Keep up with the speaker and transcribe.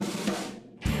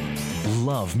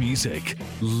Love music.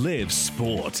 Live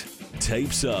sport.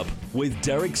 Tapes Up with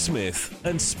Derek Smith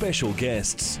and special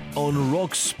guests on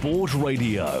Rock Sport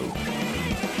Radio.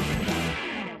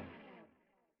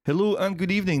 Hello and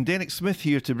good evening, Derek Smith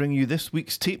here to bring you this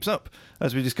week's Tapes Up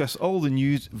as we discuss all the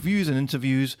news, views and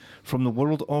interviews from the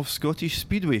world of Scottish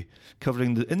Speedway,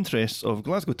 covering the interests of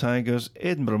Glasgow Tigers,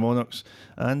 Edinburgh Monarchs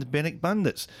and Berwick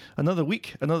Bandits. Another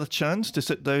week, another chance to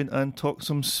sit down and talk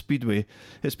some Speedway.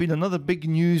 It's been another big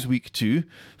news week too.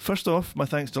 First off, my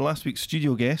thanks to last week's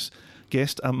studio guest,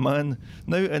 a man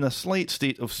now in a slight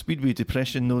state of Speedway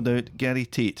depression, no doubt, Gary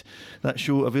Tate. That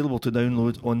show available to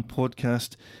download on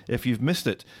podcast if you've missed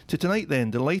it. To tonight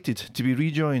then, delighted to be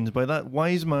rejoined by that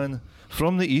wise man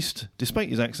from the East, despite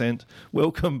his accent.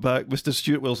 Welcome back, Mr.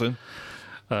 Stewart Wilson.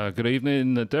 Good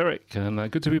evening, Derek, and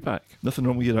good to be back. Nothing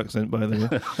wrong with your accent, by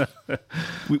the way.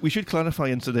 we should clarify,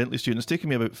 incidentally, Stuart, it's taken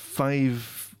me about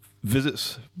 5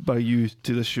 visits by you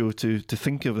to this show to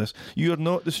think of this. You are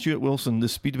not the Stewart Wilson, the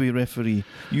Speedway referee.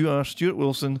 You are Stewart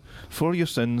Wilson, for your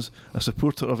sins, a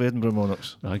supporter of Edinburgh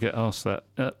Monarchs. I get asked that.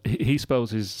 He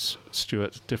spells his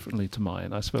Stewart differently to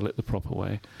mine. I spell it the proper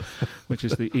way, which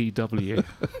is the EW.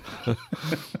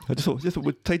 I just thought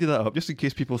we'd tidy that up, just in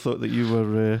case people thought that you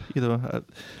were,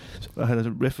 I had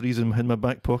a referees in my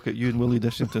back pocket, you and Willie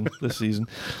Dishington this season.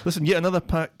 Listen, yet another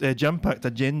jam-packed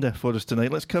agenda for us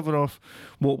tonight. Let's cover off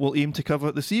what we'll aim to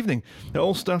cover this evening. It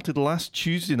all started last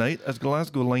Tuesday night as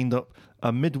Glasgow lined up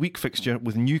a midweek fixture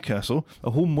with Newcastle.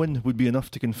 A home win would be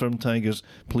enough to confirm Tigers'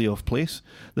 playoff place.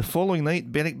 The following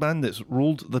night, Berwick Bandits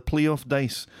rolled the playoff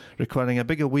dice, requiring a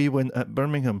big away win at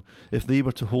Birmingham if they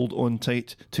were to hold on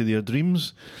tight to their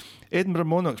dreams. Edinburgh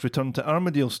Monarchs returned to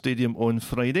Armadale Stadium on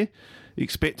Friday,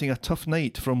 expecting a tough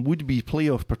night from would-be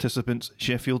playoff participants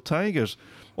Sheffield Tigers.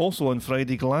 Also on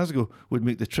Friday, Glasgow would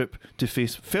make the trip to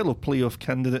face fellow playoff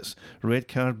candidates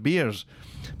Redcar Bears,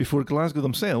 before Glasgow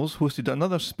themselves hosted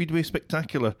another Speedway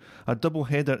spectacular, a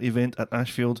double-header event at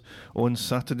Ashfield on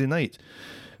Saturday night.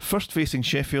 First facing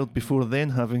Sheffield before then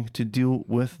having to deal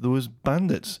with those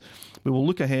Bandits. We will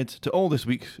look ahead to all this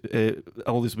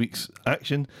week's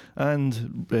action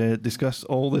and discuss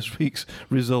all this week's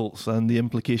results and the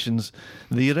implications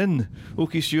therein.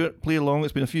 OK, Stuart, play along.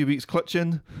 It's been a few weeks. Clutch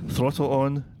in, throttle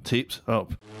on, tapes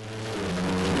up.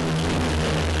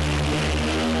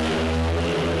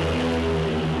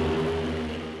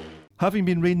 Having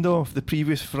been rained off the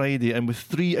previous Friday and with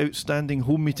 3 outstanding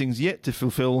home meetings yet to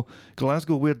fulfil,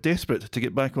 Glasgow were desperate to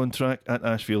get back on track at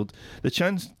Ashfield.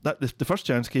 The first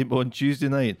chance came on Tuesday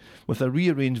night with a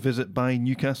rearranged visit by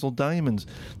Newcastle Diamonds.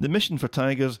 The mission for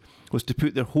Tigers was to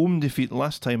put their home defeat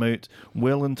last time out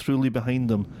well and truly behind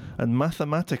them and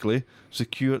mathematically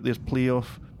secure their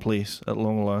playoff place at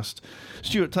long last.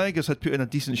 Stewart, Tigers had put in a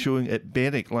decent showing at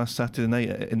Berwick last Saturday night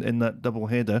in that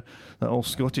double-header, that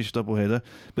all-Scottish double-header,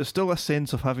 but still a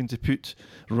sense of having to put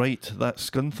right that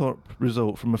Scunthorpe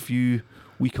result from a few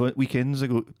weekends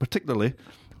ago, particularly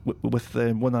with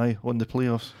one eye on the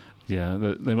playoffs.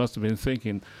 Yeah, they must have been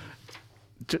thinking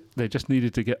they just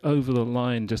needed to get over the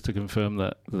line just to confirm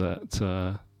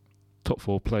that top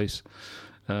 4 place,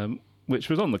 which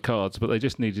was on the cards, but they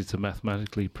just needed to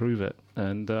mathematically prove it.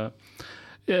 And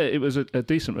it was a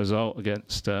decent result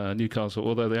against Newcastle,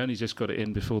 although they only just got it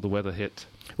in before the weather hit.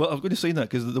 Well, I was going to say that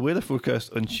because the weather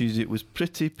forecast on Tuesday was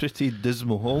pretty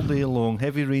dismal all day long.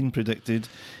 Heavy rain predicted.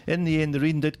 In the end, the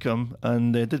rain did come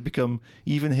and did become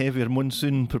even heavier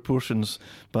monsoon proportions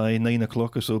by 9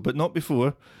 o'clock or so, but not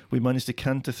before we managed to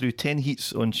canter through 10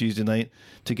 heats on Tuesday night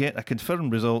to get a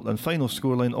confirmed result and final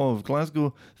scoreline of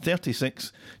Glasgow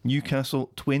 36,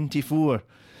 Newcastle 24.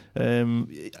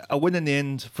 A win in the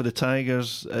end for the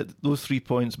Tigers, those 3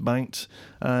 points banked,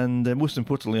 and most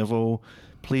importantly of all,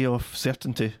 playoff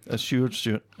certainty assured,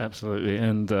 Stuart. Absolutely,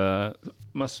 and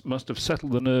must have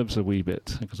settled the nerves a wee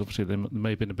bit, because obviously they may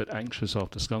have been a bit anxious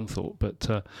after Scunthorpe,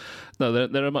 but no,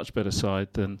 they're a much better side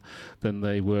than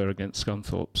they were against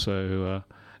Scunthorpe, so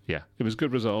yeah, it was a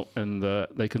good result, and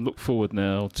they can look forward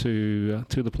now to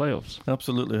the playoffs.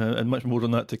 Absolutely, and much more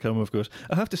on that to come, of course.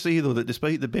 I have to say, though, that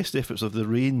despite the best efforts of the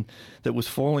rain that was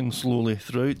falling slowly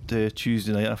throughout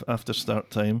Tuesday night after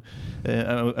start time,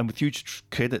 and with huge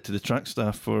credit to the track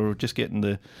staff for just getting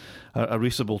a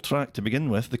raceable track to begin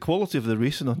with, the quality of the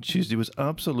racing on Tuesday was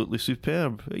absolutely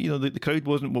superb. You know, the crowd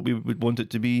wasn't what we would want it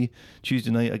to be.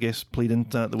 Tuesday night, I guess, played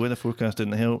into that. The weather forecast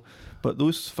didn't help. But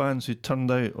those fans who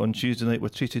turned out on Tuesday night were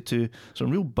treated to some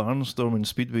real barnstorming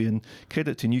Speedway, and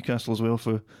credit to Newcastle as well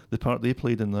for the part they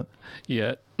played in that.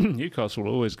 Yeah, Newcastle are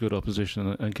always good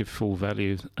opposition and give full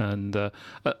value. And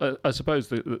I suppose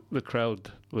the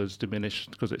crowd was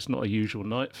diminished because it's not a usual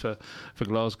night for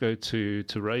Glasgow to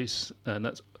race, and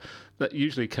that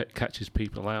usually catches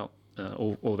people out,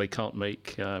 or they can't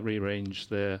rearrange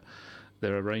their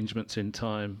arrangements in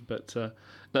time. But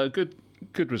no,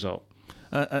 good result.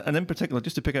 And in particular,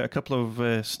 just to pick out a couple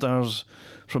of stars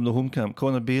from the home camp,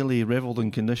 Connor Bailey revelled in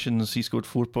conditions. He scored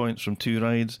 4 points from 2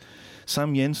 rides.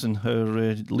 Sam Jensen,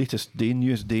 our latest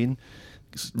newest Dane,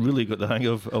 really got the hang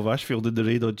of Ashfield in the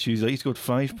raid on Tuesday. He scored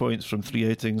 5 points from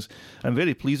 3 outings. And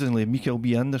very pleasingly, Mikael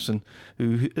B. Anderson,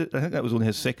 who I think that was only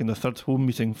his second or third home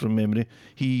meeting from memory,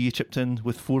 he chipped in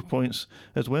with 4 points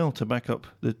as well to back up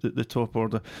the top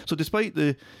order. So despite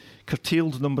the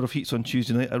curtailed number of heats on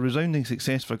Tuesday night, a resounding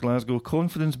success for Glasgow,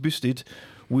 confidence boosted,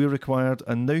 we're required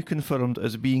and now confirmed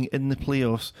as being in the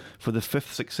playoffs for the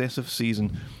 5th successive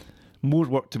season. More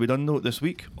work to be done though this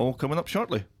week, all coming up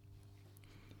shortly.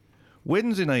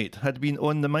 Wednesday night had been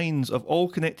on the minds of all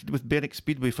connected with Berwick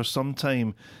Speedway for some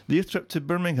time, their trip to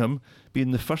Birmingham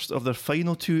being the first of their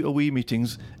final 2 away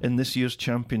meetings in this year's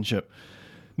championship.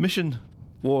 Mission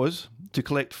was to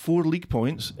collect 4 league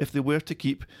points if they were to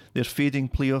keep their fading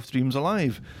playoff dreams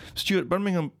alive. Stewart,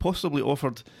 Birmingham possibly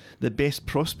offered the best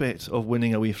prospect of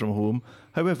winning away from home.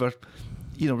 However,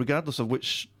 regardless of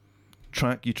which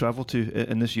track you travel to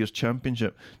in this year's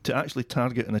championship, to actually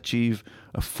target and achieve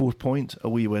a 4-point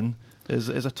away win is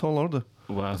a tall order.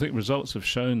 Well, I think results have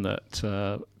shown that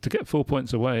to get 4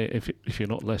 points away, if you're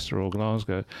not Leicester or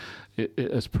Glasgow, it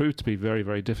has proved to be very,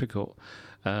 very difficult.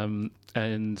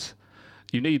 And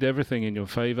you need everything in your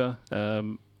favour.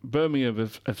 Birmingham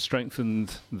have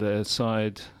strengthened their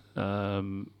side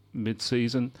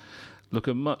mid-season, look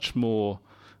a much more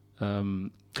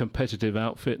competitive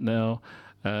outfit now.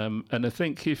 And I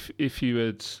think if you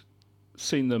had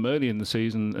seen them early in the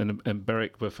season and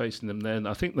Berwick were facing them then,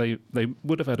 I think they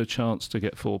would have had a chance to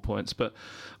get 4 points,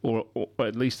 or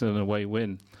at least an away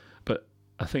win. But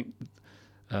I think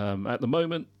at the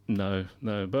moment, no.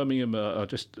 Birmingham are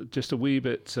just a wee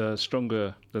bit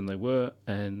stronger than they were,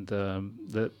 and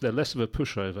they're less of a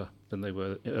pushover than they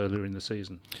were earlier in the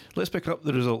season. Let's pick up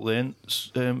the result then.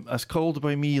 As called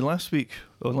by me last week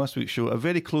on last week's show, a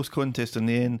very close contest in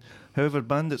the end. However,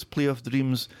 Bandits' playoff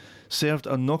dreams served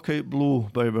a knockout blow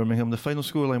by Birmingham. The final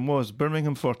scoreline was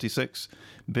Birmingham 46,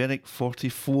 Berwick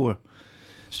 44.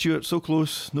 Stewart, so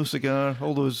close, no cigar,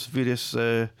 all those various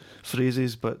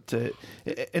phrases, but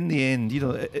in the end,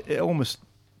 it almost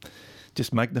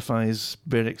just magnifies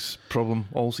Berwick's problem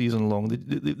all season long.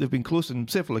 They've been close on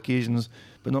several occasions,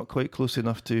 but not quite close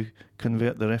enough to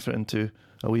convert their effort into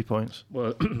away points.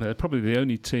 Well, they're probably the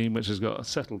only team which has got a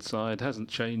settled side, hasn't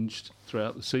changed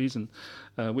throughout the season,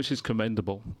 which is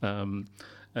commendable. And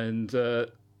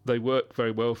they work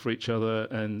very well for each other,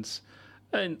 and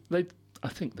I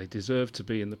think they deserve to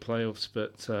be in the playoffs,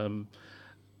 but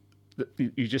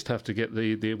you just have to get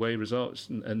the away results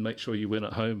and make sure you win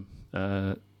at home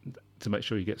to make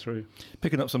sure you get through.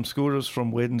 Picking up some scorers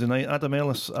from Wednesday night, Adam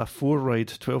Ellis, a 4-ride,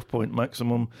 12-point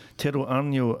maximum. Tero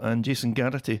Arnio and Jason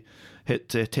Garrity hit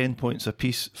 10 points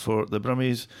apiece for the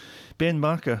Brummies. Ben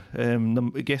Barker,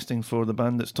 guesting for the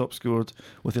Bandits, top scored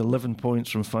with 11 points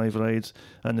from 5 rides,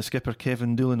 and the skipper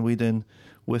Kevin Doolan weighed in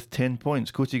with 10 points.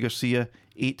 Cody Garcia,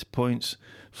 8 points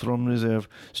from reserve.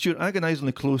 Stuart,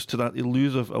 agonisingly close to that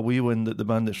elusive away win that the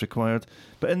Bandits required,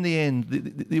 but in the end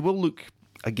they will look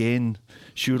again,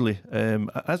 surely,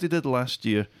 as they did last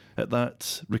year, at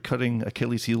that recurring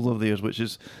Achilles heel of theirs, which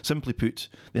is, simply put,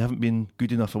 they haven't been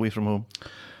good enough away from home.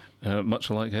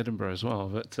 Much like Edinburgh as well,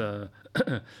 but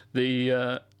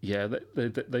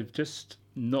they've just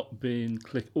not been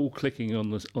clicking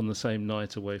on the same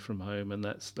night away from home, and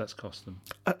that's cost them.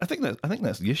 I think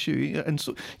that's the issue, and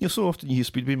so often you hear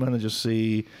Speedway managers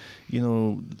say,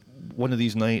 one of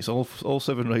these nights all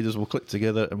 7 riders will click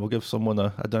together and we'll give someone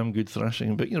a damn good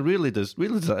thrashing, but rarely does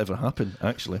that ever happen,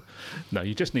 actually. No,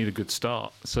 you just need a good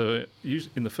start. So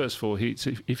in the first 4 heats,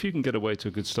 if you can get away to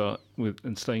a good start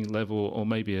and staying level or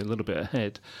maybe a little bit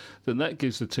ahead, then that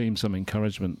gives the team some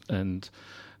encouragement, and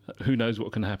who knows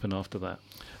what can happen after that.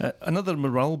 Another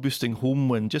morale-boosting home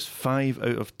win, just 5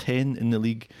 out of 10 in the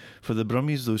league for the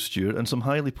Brummies, though, Stuart, and some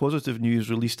highly positive news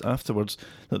released afterwards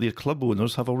that their club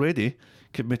owners have already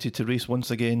committed to race once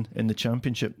again in the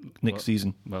championship next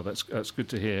season. Well, that's good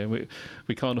to hear.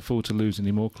 We can't afford to lose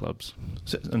any more clubs,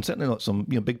 and certainly not some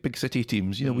big city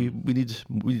teams. We need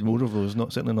more of those,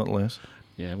 certainly not less.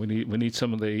 Yeah, we need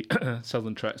some of the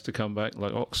southern tracks to come back,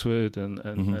 like Oxford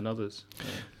and others. Yeah.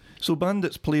 So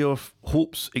Bandits' playoff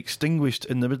hopes extinguished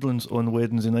in the Midlands on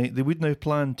Wednesday night. They would now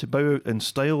plan to bow out in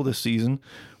style this season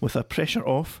with a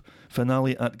pressure-off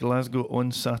finale at Glasgow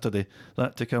on Saturday.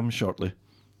 That to come shortly.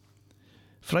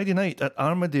 Friday night at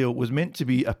Armadale was meant to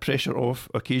be a pressure-off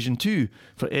occasion too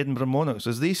for Edinburgh Monarchs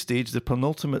as they staged the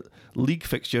penultimate league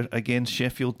fixture against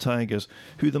Sheffield Tigers,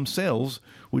 who themselves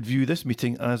would view this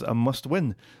meeting as a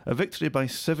must-win. A victory by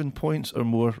 7 points or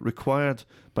more required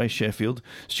by Sheffield.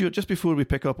 Stewart, just before we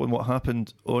pick up on what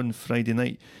happened on Friday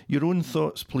night, your own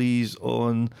thoughts, please,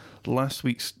 on last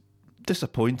week's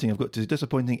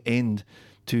disappointing end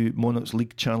to Monarchs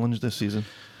League Challenge this season.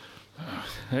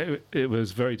 It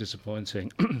was very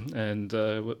disappointing and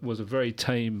was a very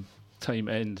tame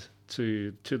end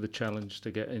to the challenge to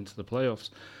get into the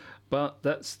playoffs. But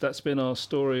that's been our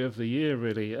story of the year,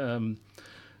 really.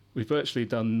 We've virtually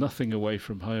done nothing away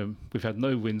from home. We've had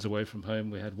no wins away from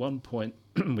home. We had 1 point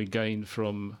we gained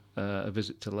from a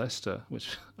visit to Leicester,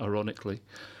 which ironically.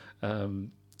 I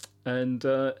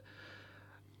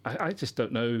just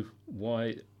don't know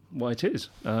why it is.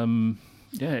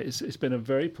 It's been a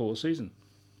very poor season.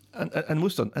 And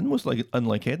most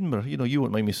unlike Edinburgh, you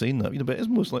won't mind me saying that, but it is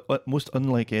most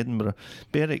unlike Edinburgh.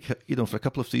 Berwick, for a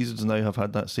couple of seasons now have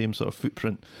had that same sort of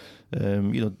footprint,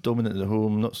 dominant at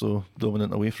home, not so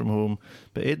dominant away from home.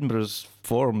 But Edinburgh's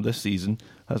form this season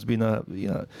has been a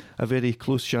very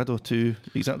close shadow to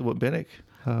exactly what Berwick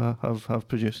have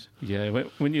produced. Yeah,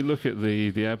 when you look at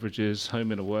the averages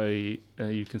home and away,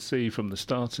 you can see from the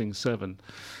starting 7,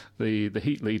 the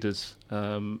heat leaders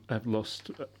have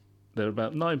lost. They're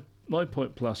about 9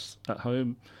 point plus at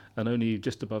home and only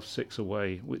just above 6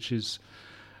 away, which is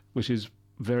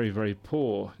very, very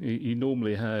poor. You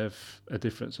normally have a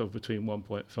difference of between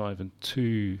 1.5 and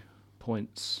 2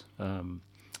 points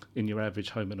in your average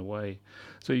home and away.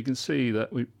 So you can see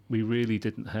that we really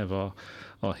didn't have our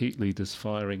heat leaders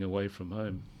firing away from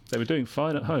home. They were doing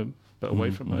fine at home, but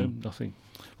away from home, nothing.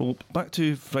 Well, back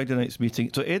to Friday night's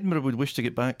meeting. So Edinburgh would wish to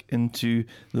get back into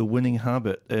the winning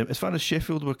habit. As far as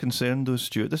Sheffield were concerned, though,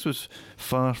 Stuart, this was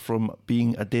far from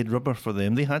being a dead rubber for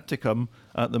them. They had to come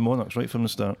at the Monarchs right from the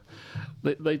start.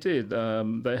 They did.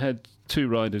 They had 2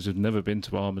 riders who'd never been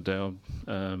to Armadale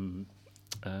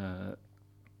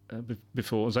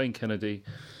before, Zane Kennedy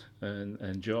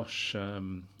and Josh. I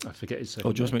forget his second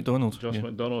name. Josh McDonald. Josh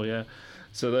McDonald, yeah.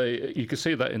 So you could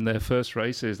see that in their first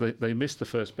races, they missed the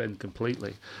first bend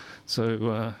completely.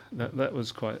 So that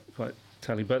was quite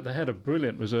telling. But they had a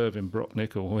brilliant reserve in Brock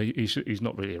Nickel. Well, he's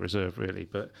not really a reserve, really,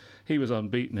 but he was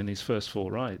unbeaten in his first 4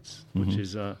 rides, which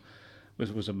was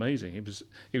amazing.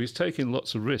 He was taking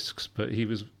lots of risks, but he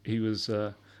was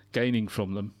gaining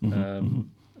from them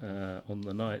on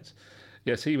the night.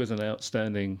 Yes, he was an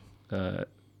outstanding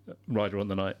rider on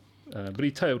the night, but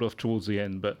he tailed off towards the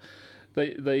end. But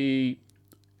they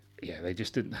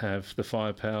just didn't have the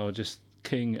firepower. Just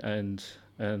King and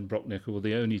Brock Nickel were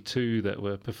the only 2 that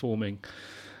were performing,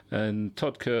 and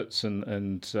Todd Kurtz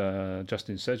and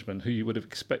Justin Sedgman, who you would have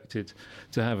expected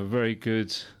to have a very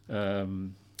good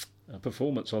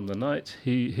performance on the night,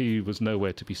 he was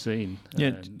nowhere to be seen. Yeah.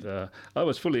 And I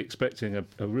was fully expecting a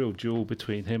real duel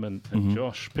between him and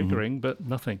Josh Pickering, but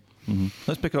nothing.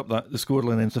 Let's pick up the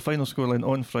scoreline then. The final scoreline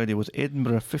on Friday was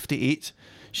Edinburgh 58,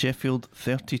 Sheffield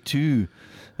 32.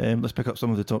 Let's pick up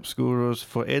some of the top scorers.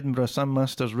 For Edinburgh, Sam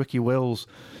Masters, Ricky Wells,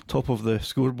 top of the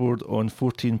scoreboard on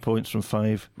 14 points from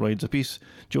 5 rides apiece.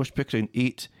 Josh Pickering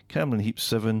 8, Cameron Heap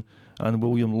 7, and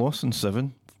William Lawson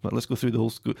 7. But let's go through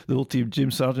the whole team.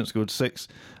 James Sargent scored 6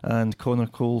 and Connor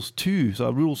Coles 2. So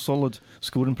a real solid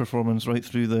scoring performance right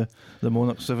through the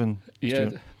Monarch 7.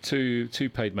 Yeah, two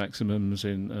paid maximums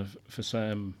in for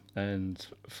Sam and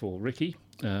for Ricky.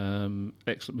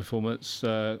 Excellent performance.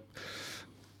 Cameron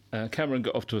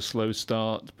got off to a slow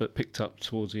start but picked up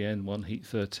towards the end, won Heat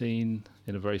 13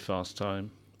 in a very fast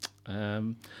time.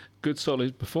 Good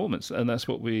solid performance, and that's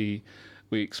what we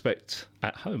expect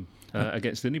at home.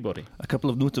 Against anybody. A couple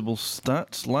of notable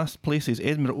stats. Last places.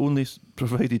 Edinburgh only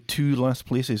provided 2 last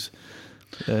places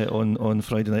on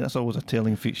Friday night. That's always a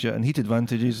telling feature. And heat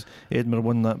advantages, Edinburgh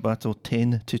won that battle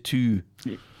 10-2.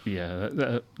 Yeah,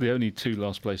 the only 2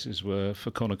 last places were for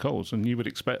Connor Coles, and you would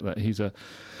expect that. He's a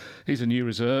new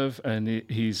reserve, and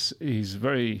he's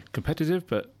very competitive,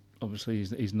 but obviously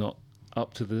he's not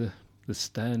up to the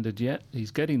standard yet.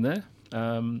 He's getting there.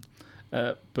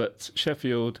 But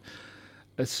Sheffield,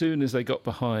 as soon as they got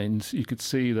behind, you could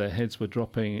see their heads were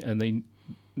dropping, and they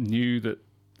knew that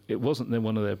it wasn't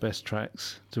one of their best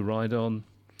tracks to ride on.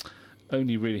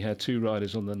 only really had 2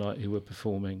 riders on the night who were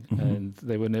performing, and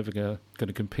they were never going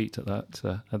to compete at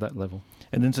that level.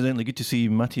 And incidentally, good to see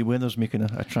Matty Weathers making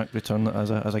a track return as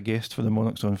a guest for the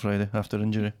Monarchs on Friday after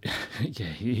injury.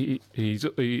 Yeah,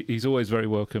 he's always very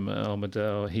welcome at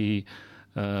Armadale. He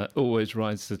always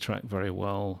rides the track very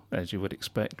well, as you would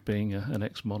expect, being an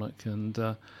ex-Monarch,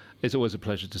 and it's always a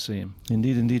pleasure to see him.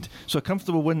 Indeed, indeed. So a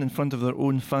comfortable win in front of their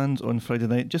own fans on Friday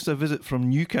night. Just a visit from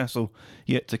Newcastle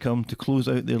yet to come to close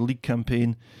out their league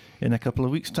campaign in a couple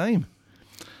of weeks' time.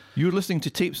 You're listening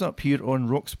to Tapes Up here on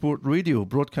Rock Sport Radio,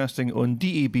 broadcasting on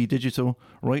DAB Digital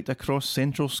right across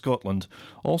central Scotland.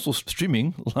 Also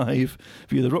streaming live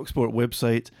via the Rock Sport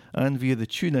website and via the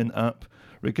TuneIn app.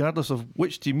 Regardless of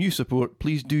which team you support,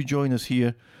 please do join us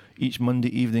here each Monday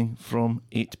evening from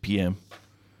 8 p.m.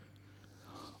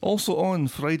 Also on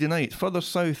Friday night, further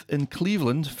south in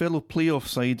Cleveland, fellow playoff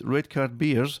side Redcard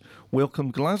Bears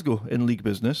welcomed Glasgow in league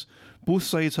business. Both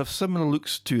sides have similar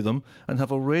looks to them and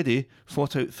have already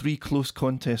fought out 3 close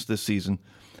contests this season.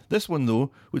 This one, though,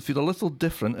 would feel a little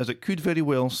different, as it could very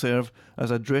well serve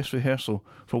as a dress rehearsal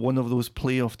for one of those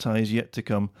playoff ties yet to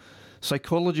come.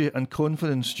 Psychology and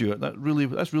confidence, Stewart, that's really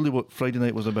what Friday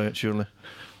night was about, surely.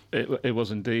 It was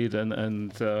indeed,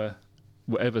 and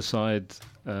whatever side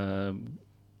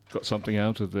got something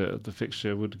out of the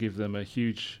fixture would give them a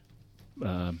huge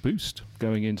boost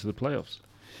going into the playoffs.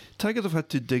 Tigers have had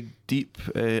to dig deep,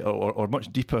 or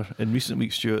much deeper in recent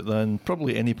weeks, Stuart, than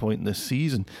probably any point in this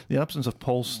season. The absence of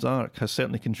Paul Stark has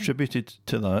certainly contributed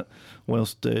to that,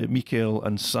 whilst Mikael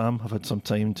and Sam have had some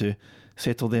time to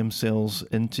settle themselves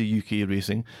into UK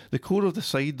racing. The core of the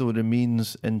side, though,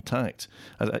 remains intact,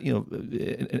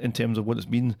 in terms of what it's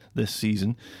been this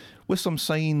season, with some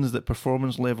signs that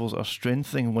performance levels are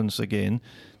strengthening once again.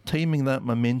 Timing that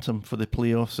momentum for the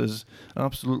playoffs is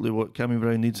absolutely what Cami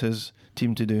Brown needs his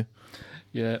team to do.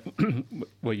 Yeah,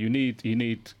 well, you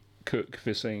need Cook,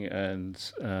 Vissing,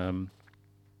 and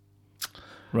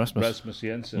Rasmus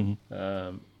Jensen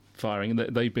firing.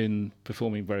 They've been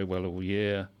performing very well all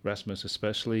year. Rasmus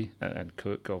especially, and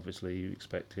Cook, obviously, you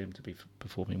expect him to be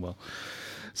performing well.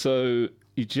 So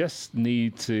you just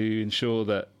need to ensure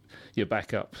that your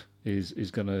backup is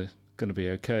going to be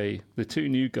okay. The 2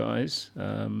 new guys,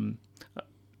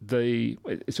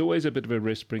 it's always a bit of a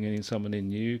risk bringing in someone in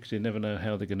new, because you never know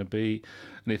how they're going to be,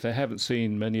 and if they haven't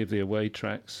seen many of the away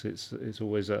tracks, it's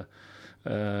always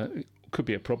could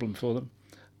be a problem for them.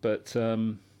 But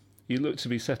you look to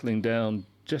be settling down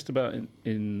just about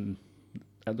in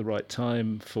at the right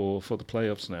time for the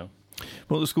playoffs now.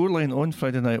 Well, the scoreline on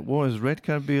Friday night was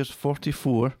Redcar Bears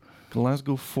 44,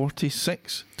 Glasgow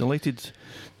 46. Delighted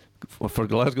for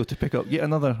Glasgow to pick up yet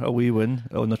another away win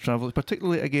on their travels,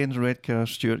 particularly against Redcar,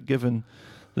 Stewart, given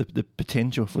the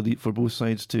potential for both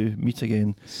sides to meet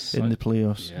again in the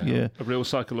playoffs. Yeah. A real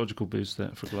psychological boost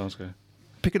there for Glasgow.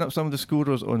 Picking up some of the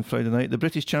scorers on Friday night, the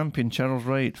British champion Charles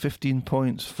Wright, 15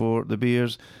 points for the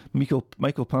Bears, Michael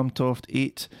Pamtoft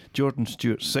 8, Jordan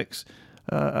Stewart 6.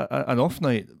 An off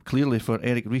night, clearly, for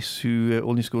Eric Rees, who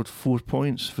only scored 4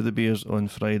 points for the Bears on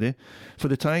Friday. For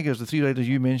the Tigers, the 3 riders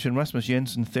you mentioned, Rasmus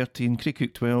Jensen 13, Craig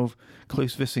Cook 12,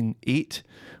 Klaus Vissing 8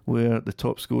 were the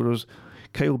top scorers.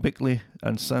 Kyle Bickley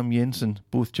and Sam Jensen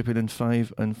both chipping in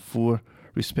 5 and 4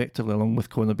 respectively, along with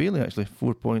Connor Bailey, actually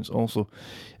 4 points also.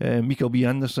 Mikael B.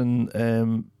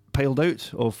 Anderson piled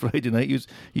out of Friday night.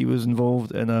 He was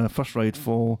involved in a first ride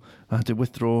fall and had to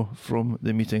withdraw from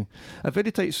the meeting. A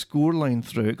very tight scoreline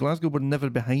throughout. Glasgow were never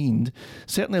behind.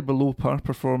 Certainly a below par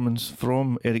performance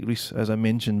from Eric Rees, as I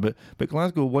mentioned, but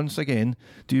Glasgow once again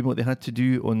doing what they had to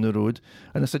do on the road,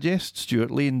 and I suggest,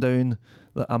 Stuart, laying down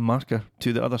a marker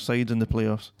to the other side in the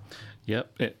playoffs.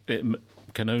 Yep, it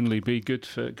can only be good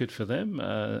for them.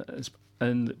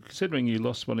 And considering you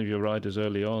lost one of your riders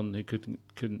early on who couldn't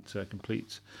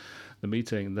complete the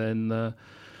meeting, then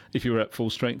if you were at full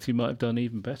strength, you might have done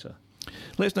even better.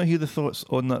 Let's now hear the thoughts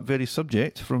on that very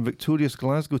subject from victorious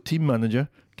Glasgow team manager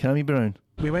Cami Brown.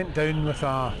 We went down with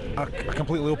a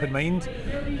completely open mind.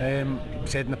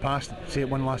 Said in the past, say it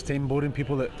one last time, boring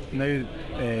people, that now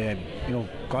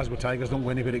Glasgow Tigers don't go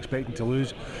anywhere expecting to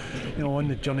lose. On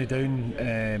the journey down,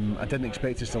 I didn't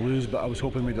expect us to lose, but I was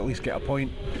hoping we'd at least get a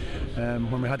point.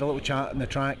 When we had a little chat on the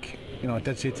track, I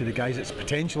did say to the guys it's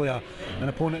potentially an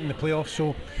opponent in the playoffs.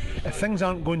 So if things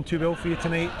aren't going too well for you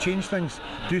tonight, change things,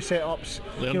 do setups.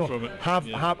 Learn from it.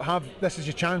 Have this is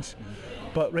your chance.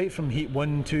 But right from heat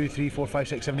 1, 2, 3, 4, 5,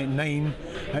 6, 7, 8, 9,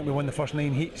 I think we won the first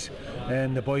 9 heats,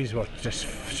 and the boys were just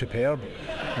superb.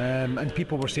 And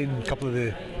people were saying a couple of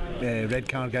the red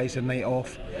card guys had a night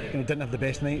off, didn't have the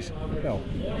best nights. Well,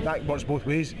 that works both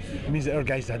ways. It means that our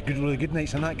guys had really good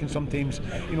nights, and that can sometimes,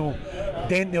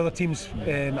 dent the other teams.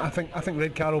 I think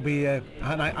red card will be an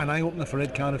eye opener for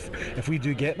red card if we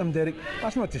do get them, Derek.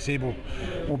 That's not to say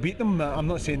we'll beat them. I'm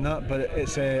not saying that, but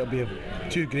it'll be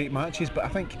two great matches. But I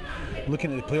think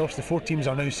looking at the playoffs, the 4 teams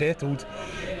are now settled.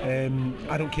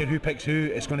 I don't care who picks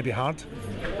who, it's going to be hard.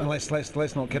 And let's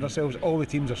not kid ourselves, all the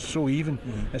teams are so even,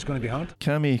 it's going to be hard.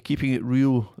 Cami keeping it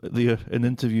real there in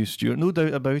interviews, Stewart. No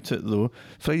doubt about it though,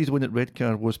 Friday's win at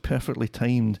Redcar was perfectly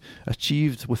timed,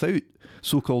 achieved without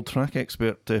so-called track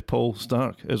expert Paul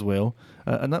Stark as well,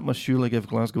 and that must surely give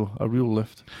Glasgow a real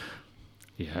lift.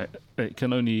 Yeah, it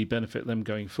can only benefit them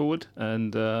going forward,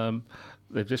 and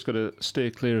they've just got to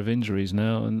steer clear of injuries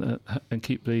now and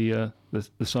keep the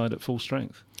side at full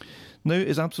strength. Now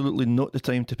is absolutely not the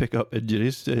time to pick up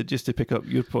injuries, just to pick up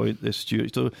your point,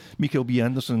 Stuart. So Mikael B.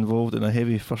 Anderson involved in a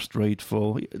heavy first ride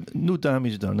fall. No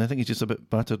damage done. I think he's just a bit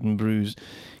battered and bruised.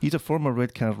 He's a former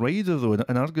red car rider though, and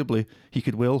arguably he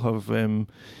could well have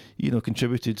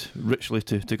contributed richly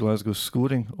to Glasgow's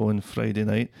scoring on Friday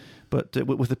night. But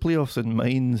with the playoffs in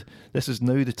mind, this is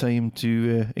now the time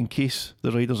to encase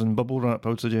the riders in bubble wrap, I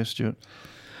would suggest, Stuart.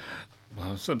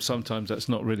 Well, sometimes that's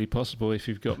not really possible if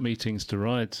you've got meetings to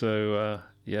ride. So,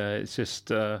 it's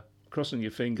just crossing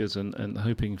your fingers and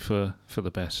hoping for the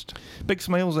best. Big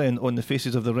smiles then on the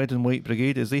faces of the Red and White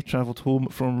Brigade as they travelled home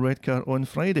from Redcar on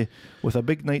Friday with a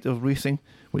big night of racing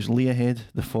which lay ahead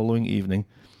the following evening.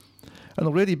 An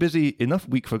already busy enough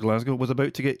week for Glasgow was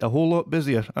about to get a whole lot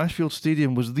busier. Ashfield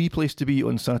Stadium was the place to be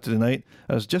on Saturday night,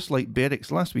 as just like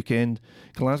Berwick's last weekend,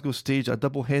 Glasgow staged a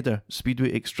double-header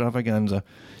Speedway extravaganza.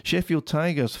 Sheffield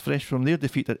Tigers, fresh from their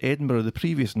defeat at Edinburgh the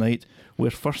previous night,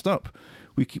 were first up.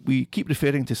 We keep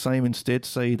referring to Simon Stead's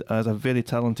side as a very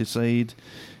talented side,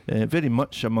 very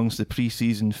much amongst the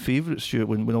pre-season favourites, Stuart,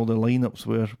 when all the lineups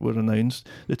were announced.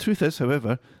 The truth is,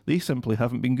 however, they simply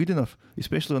haven't been good enough,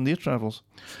 especially on their travels.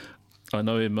 I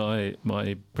know in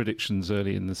my predictions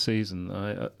early in the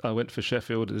season, I went for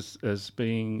Sheffield as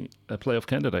being a playoff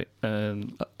candidate,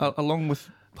 and along with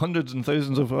hundreds and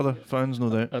thousands of other fans, no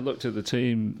doubt. I looked at the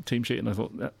team sheet and I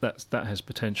thought that has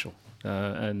potential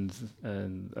and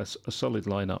a solid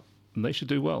lineup, and they should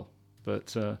do well.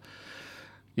 But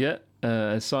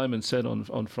as Simon said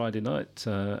on Friday night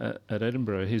at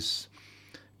Edinburgh,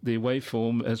 the away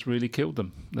form has really killed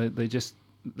them.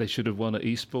 They should have won at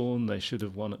Eastbourne. They should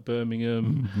have won at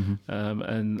Birmingham,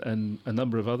 and a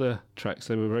number of other tracks.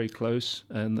 They were very close,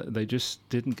 and they just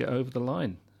didn't get over the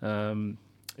line. And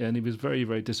he was very,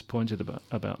 very disappointed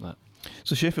about that.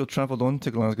 So Sheffield travelled on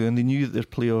to Glasgow, and they knew that their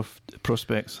playoff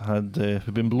prospects had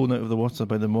been blown out of the water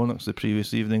by the Monarchs the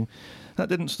previous evening. That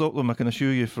didn't stop them, I can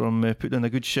assure you, from putting in a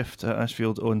good shift at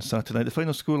Ashfield on Saturday night. The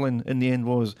final scoreline in the end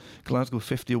was Glasgow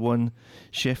 51,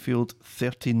 Sheffield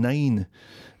 39.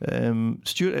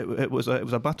 Stuart, it was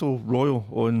a battle royal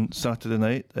on Saturday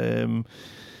night.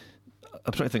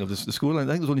 I'm trying to think of the scoreline. I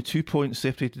think there was only 2 points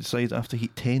separated sides after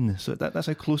heat 10, so that's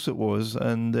how close it was.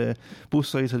 And both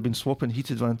sides had been swapping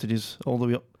heat advantages all the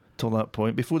way up till that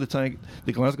point before the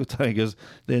Glasgow Tigers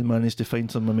then managed to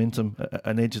find some momentum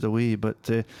and edged away.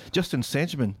 But Justin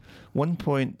Sedgman, 1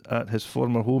 point at his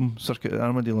former home circuit at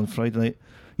Armadale on Friday night.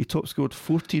 He top scored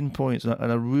 14 points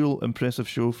and a real impressive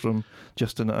show from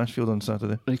Justin at Ashfield on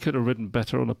Saturday. He could have ridden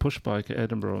better on a push bike at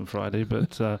Edinburgh on Friday,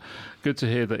 but good to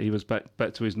hear that he was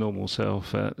back to his normal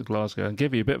self at Glasgow and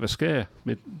gave you a bit of a scare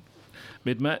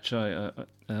mid-match, I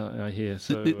hear.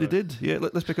 So they did, yeah.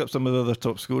 Let's pick up some of the other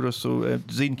top scorers. So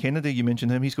Zane Kennedy, you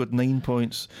mentioned him. He's got 9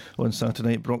 points on Saturday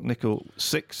night. Brock Nicol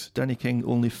 6, Danny King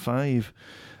only 5,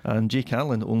 and Jake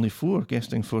Allen only 4,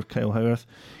 guesting for Kyle Howarth.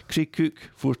 Craig Cook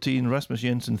 14, Rasmus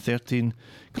Jensen 13,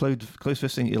 Klaus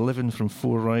Vissing 11 from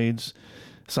 4 rides,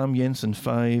 Sam Jensen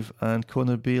 5, and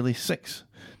Connor Bailey 6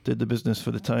 did the business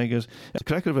for the Tigers. It's a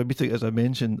cracker of a meeting, as I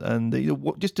mentioned, and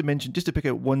just to pick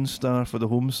out 1 star for the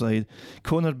home side,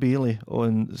 Connor Bailey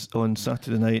on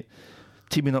Saturday night,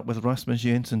 teaming up with Rasmus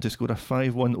Jensen to score a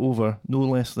 5-1 over no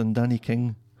less than Danny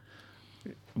King.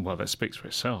 Well, that speaks for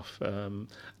itself.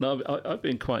 No, I've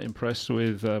been quite impressed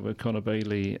with Connor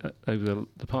Bailey over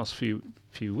the past few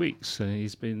weeks.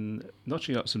 He's been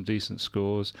notching up some decent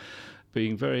scores,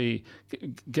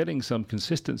 getting some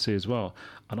consistency as well.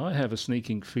 And I have a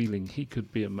sneaking feeling he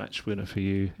could be a match winner for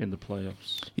you in the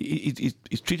playoffs.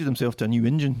 He's treated himself to a new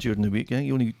engine during the week.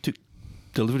 He only took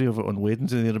delivery of it on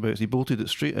Wednesday thereabouts. He bolted it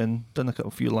straight in, done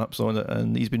a few laps on it,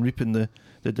 and he's been reaping the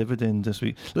dividend this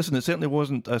week. Listen, it certainly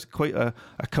wasn't as quite a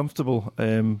comfortable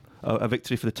a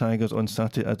victory for the Tigers on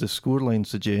Saturday as the scoreline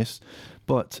suggests,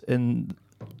 but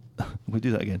We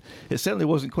do that again. It certainly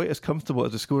wasn't quite as comfortable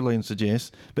as the scoreline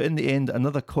suggests, but in the end,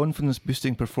 another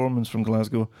confidence-boosting performance from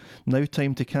Glasgow. Now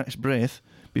time to catch breath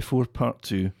before part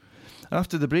 2.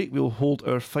 After the break, we'll hold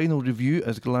our final review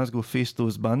as Glasgow face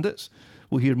those Bandits.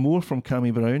 We'll hear more from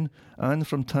Cami Brown and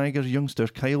from Tigers youngster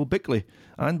Kyle Bickley,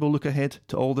 and we'll look ahead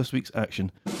to all this week's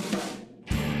action.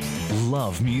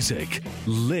 Love music,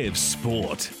 live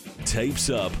sport. Tapes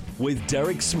Up with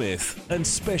Derek Smith and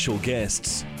special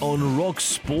guests on Rock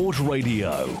Sport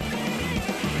Radio.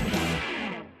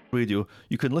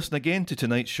 You can listen again to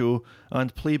tonight's show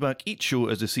and play back each show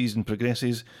as the season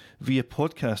progresses via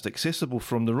podcast accessible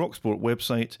from the Rocksport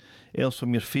website, else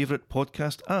from your favourite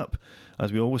podcast app,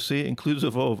 as we always say,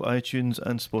 inclusive of iTunes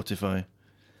and Spotify.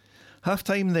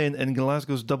 Half-time then in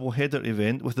Glasgow's double-header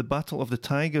event, with the Battle of the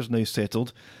Tigers now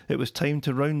settled, it was time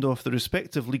to round off the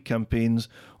respective league campaigns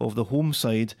of the home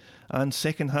side and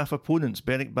second-half opponents,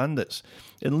 Berwick Bandits.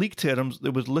 In league terms,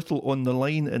 there was little on the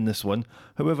line in this one.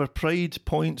 However, pride,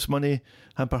 points, money,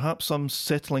 and perhaps some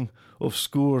settling of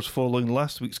scores following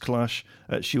last week's clash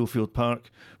at Shielfield Park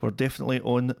were definitely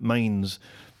on minds.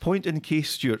 Point in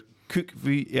case, Stewart, Cook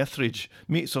v Etheridge,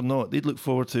 mates or not, they'd look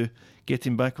forward to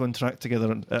getting back on track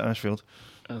together at Ashfield.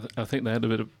 I think they had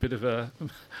a bit of a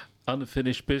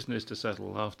unfinished business to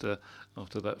settle after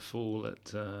that fall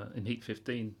in Heat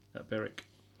 15 at Berwick.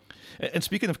 And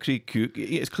speaking of Craig Cook,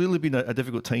 it's clearly been a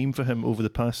difficult time for him over the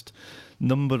past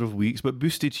number of weeks, but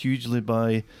boosted hugely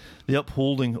by the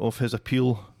upholding of his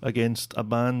appeal against a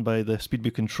ban by the Speedway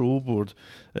Control Board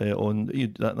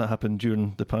that happened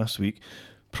during the past week.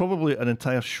 Probably an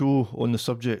entire show on the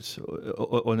subject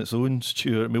on its own,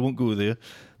 Stuart. We won't go there,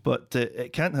 but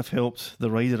it can't have helped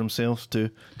the rider himself to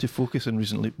focus in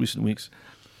recent weeks.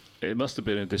 It must have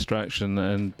been a distraction,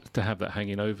 and to have that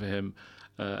hanging over him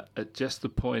at just the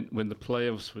point when the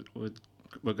playoffs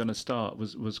were going to start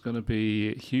was going to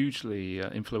be hugely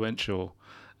influential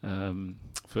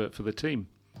for the team.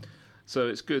 So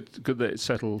it's good that it's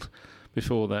settled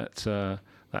before that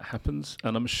happens,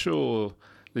 and I'm sure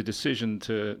the decision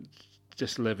to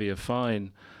just levy a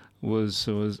fine was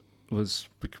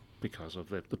because of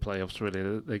the playoffs.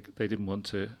 Really, they didn't want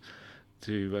to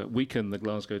weaken the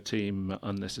Glasgow team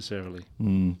unnecessarily.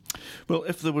 Well,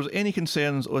 if there was any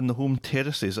concerns on the home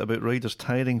terraces about riders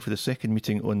tiring for the second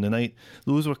meeting on the night,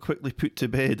 those were quickly put to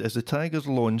bed as the Tigers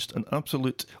launched an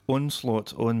absolute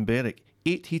onslaught on Berwick.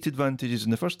 8 heat advantages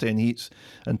in the first 10 heats,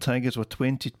 and Tigers were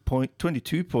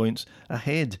 22 points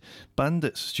ahead.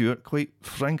 Bandits, Stuart, quite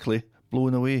frankly,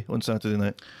 blown away on Saturday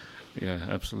night. Yeah,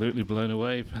 absolutely blown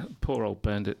away. Poor old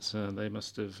Bandits. They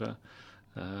must have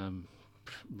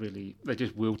really... They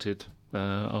just wilted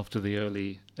after the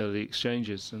early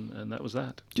exchanges, and that was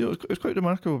that. You know, it was quite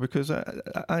remarkable because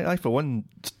I for one,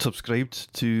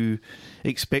 subscribed to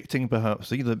expecting perhaps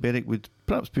that Berwick would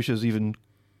perhaps push us even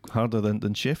harder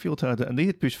than Sheffield had it, and they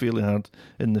had pushed fairly hard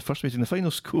in the first meeting. The final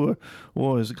score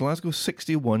was Glasgow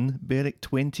 61, Berwick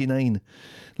 29.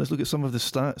 Let's look at some of the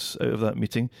stats out of that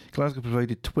meeting. Glasgow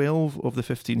provided 12 of the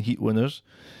 15 heat winners.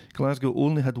 Glasgow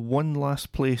only had one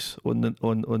last place on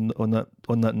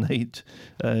that night,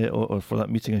 or for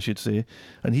that meeting, I should say.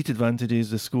 And heat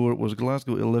advantages, the score was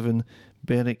Glasgow 11,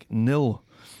 Berwick 0.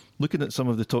 Looking at some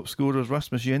of the top scorers,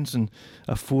 Rasmus Jensen,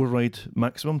 a 4-ride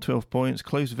maximum, 12 points.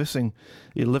 Klaus Wissing,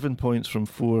 11 points from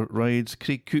 4 rides.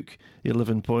 Craig Cook,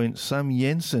 11 points. Sam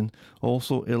Jensen,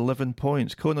 also 11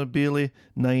 points. Connor Bailey,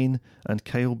 9. And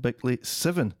Kyle Bickley,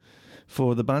 7.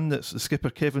 For the Bandits, the skipper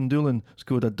Kevin Doolan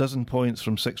scored 12 points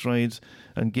from 6 rides.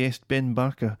 And guest Ben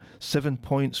Barker, 7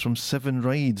 points from 7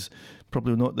 rides.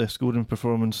 Probably not the scoring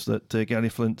performance that Gary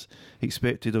Flint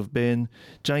expected of Ben.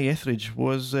 Jai Etheridge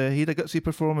he had a gutsy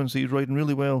performance. He was riding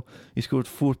really well. He scored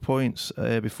 4 points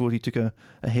before he took a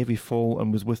heavy fall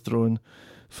and was withdrawn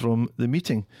from the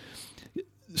meeting.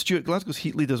 Stuart, Glasgow's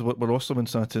heat leaders were awesome on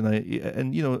Saturday night,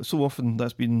 and so often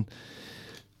that's been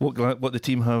what the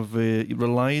team have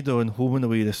relied on home and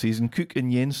away this season. Cook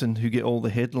and Jensen, who get all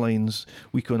the headlines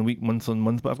week on week, month on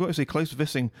month. But I've got to say, Klaus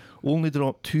Wissing only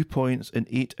dropped 2 points in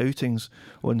 8 outings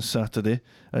on Saturday.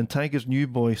 And Tigers' new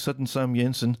boy, sudden Sam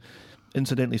Jensen,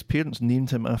 incidentally, his parents named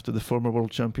him after the former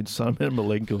world champion Sam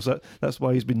Ermolenko. So that's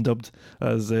why he's been dubbed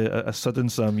as a sudden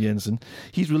Sam Jensen.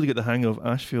 He's really got the hang of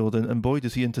Ashfield, and boy,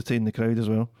 does he entertain the crowd as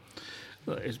well.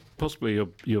 It's possibly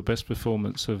your best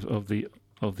performance of the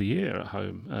year at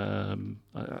home.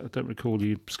 I don't recall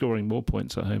you scoring more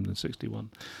points at home than 61.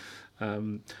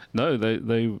 No,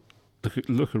 they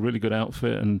look a really good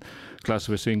outfit, and Klaus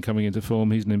Wissing coming into form.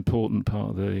 He's an important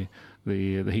part of the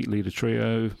heat leader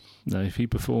trio. Now, if he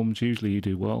performs, usually you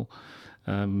do well.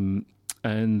 And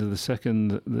the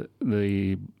second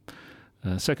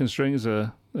strings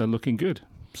are looking good.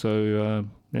 So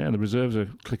the reserves are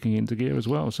clicking into gear as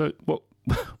well. So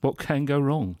what can go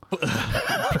wrong?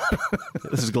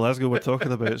 This is Glasgow we're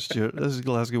talking about, Stuart. This is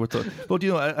Glasgow we're talking. Well, do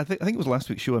you know? I think it was last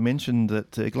week's show I mentioned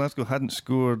that Glasgow hadn't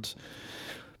scored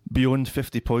beyond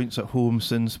 50 points at home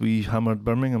since we hammered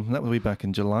Birmingham. That was way back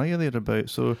in July or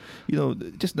thereabouts. So,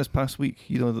 just this past week,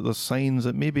 there's signs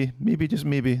that maybe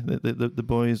the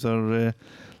boys are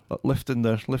lifting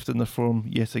their form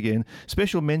yet again.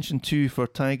 Special mention too for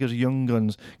Tigers' young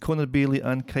guns, Connor Bailey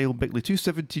and Kyle Bickley, two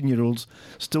 17-year-olds,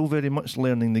 still very much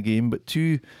learning the game, but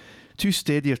two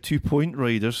steadier 2-point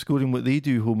riders scoring what they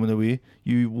do home and away.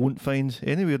 You won't find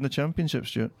anywhere in the Championship,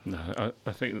 Stuart. No,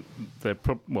 I think they're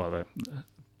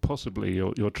possibly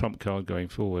your trump card going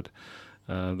forward.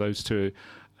 Those two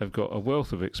have got a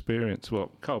wealth of experience.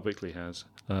 Well, Carl Bickley has.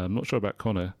 I'm not sure about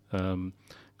Connor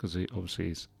because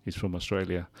he's from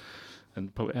Australia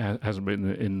and probably hasn't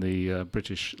been in the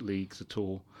British leagues at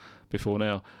all before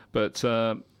now. But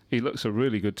he looks a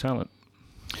really good talent.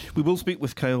 We will speak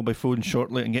with Kyle by phone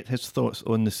shortly and get his thoughts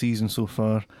on the season so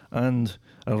far and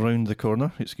around the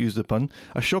corner, excuse the pun.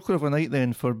 A shocker of a night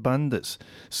then for the Bandits,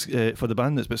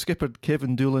 but skipper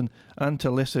Kevin Doolan and to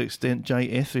a lesser extent Jai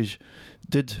Etheridge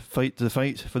did fight the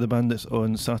fight for the Bandits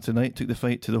on Saturday night, took the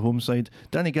fight to the home side.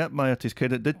 Danny Gapmeyer, to his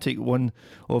credit, did take one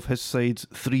of his side's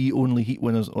 3 only heat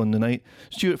winners on the night.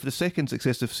 Stuart, for the second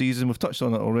successive season, we've touched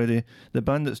on it already, the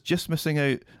Bandits just missing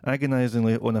out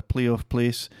agonisingly on a playoff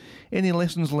place. Any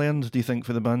lessons learned, do you think,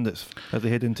 for the Bandits as they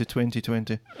head into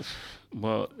 2020?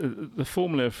 Well, the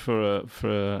formula for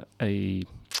a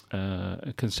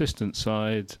consistent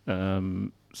side,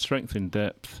 strength in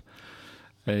depth,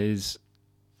 it's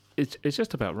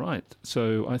just about right.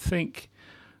 So I think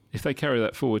if they carry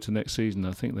that forward to next season,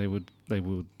 I think they would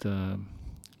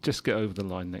just get over the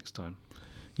line next time.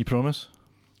 You promise?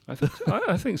 I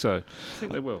think so. I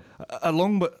think they will. A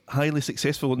long but highly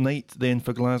successful night then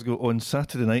for Glasgow on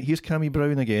Saturday night. Here's Cami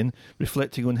Brown again,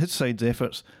 reflecting on his side's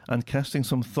efforts and casting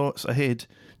some thoughts ahead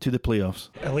to the playoffs.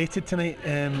 Elated tonight,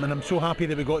 and I'm so happy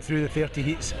that we got through the 30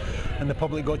 heats and the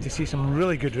public got to see some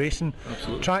really good racing.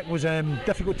 Absolutely. Track was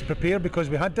difficult to prepare because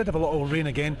we did have a lot of rain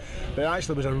again, but it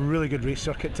actually was a really good race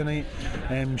circuit tonight.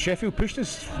 Sheffield pushed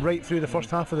us right through the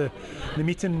first half of the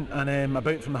meeting, and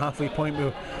about from the halfway point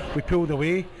we pulled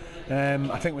away.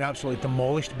 I think we absolutely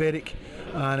demolished Berwick,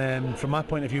 and from my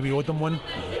point of view we owed them one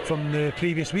from the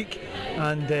previous week.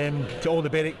 And to all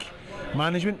the Berwick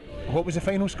management, what was the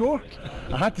final score?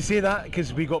 I had to say that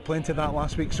because we got plenty of that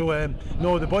last week. So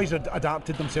no, the boys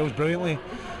adapted themselves brilliantly,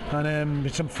 and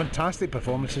with some fantastic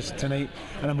performances tonight,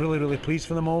 and I'm really, really pleased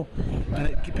for them all, and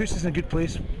it puts us in a good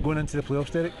place going into the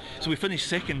playoffs, Derek. So we finished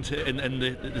second in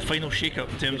the final shake-up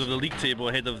in terms of the league table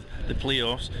ahead of the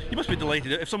playoffs. You must be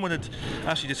delighted. If someone had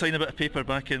asked you to sign a bit of paper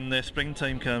back in the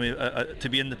springtime, Cami, to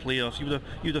be in the playoffs,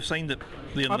 you'd have signed it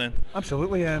there and then.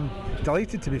 Absolutely,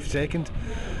 delighted to be second.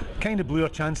 Kind of blew our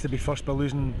chance to be first by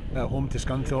losing at home to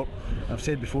Scunthorpe. I've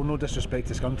said before, no disrespect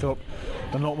to Scunthorpe,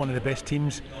 they're not one of the best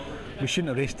teams. We shouldn't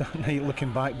have raced that night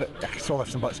looking back, but it's all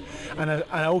ifs and buts. And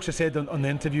I also said on the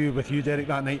interview with you, Derek,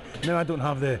 that night, now I don't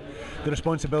have the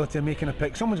responsibility of making a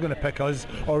pick. Someone's going to pick us,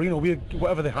 or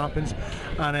whatever that happens,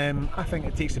 and I think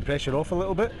it takes the pressure off a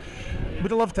little bit.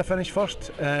 Would have loved to finish first.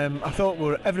 I thought we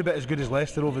were every bit as good as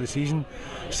Leicester over the season.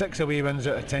 6 away wins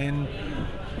out of 10.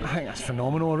 I think that's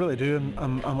phenomenal, I really do.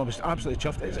 I was absolutely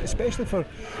chuffed, especially for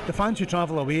the fans who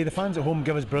travel away. The fans at home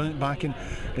give us brilliant backing.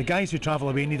 The guys who travel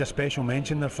away need a special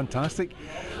mention, they're fantastic.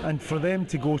 And for them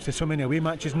to go to so many away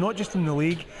matches, not just in the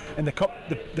league, in the cup,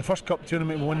 the first cup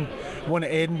tournament, we won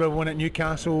at Edinburgh, won at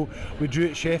Newcastle, we drew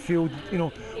at Sheffield,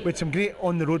 we had some great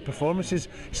on-the-road performances,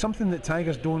 something that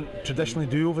Tigers don't traditionally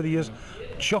do over the years.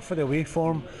 Chuff for the away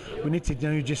form. We need to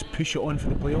now just push it on for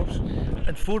the playoffs.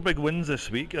 And 4 big wins this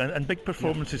week and big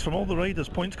performances from all the riders,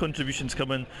 points contributions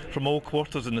coming from all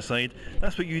quarters in the side.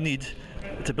 That's what you need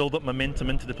to build up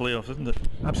momentum into the playoffs, isn't it?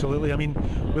 Absolutely. I mean,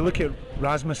 we look at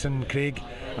Rasmus and Craig,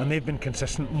 and they've been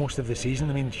consistent most of the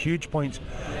season. I mean, huge points.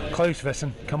 Klaus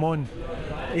Vissen, come on,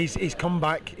 he's come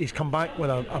back with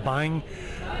a bang.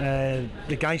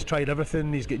 The guy's tried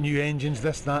everything, he's got new engines,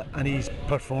 this, that, and he's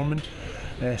performing.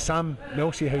 Sam,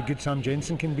 we'll see how good Sam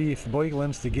Jensen can be. If the boy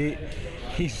learns to gate,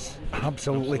 he's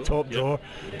absolutely top drawer.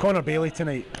 Connor Bailey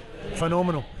tonight,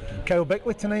 phenomenal. Kyle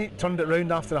Bickley tonight turned it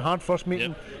round after a hard first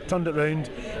meeting, turned it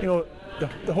round.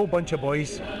 The whole bunch of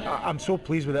boys, I'm so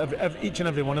pleased with it, each and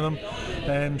every one of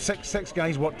them. Six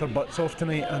guys worked their butts off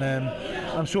tonight, and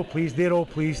I'm so pleased. They're all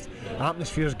pleased. The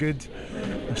atmosphere's good.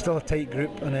 We're still a tight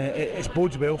group, and it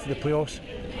bodes well for the playoffs.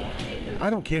 I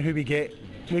don't care who we get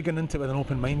we're going into it with an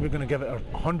open mind. We're going to give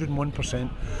it 101%.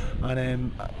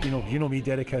 And you know me,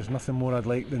 Derek. There's nothing more I'd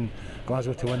like than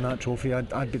Glasgow to win that trophy.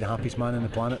 I'd be the happiest man on the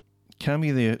planet.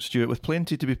 Cami there, Stewart, with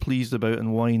plenty to be pleased about,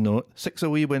 and why not? 6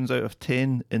 away wins out of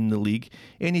 10 in the league.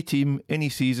 Any team, any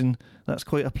season, that's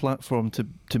quite a platform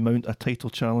to mount a title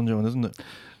challenge on, isn't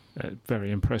it? Very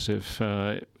impressive,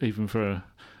 even for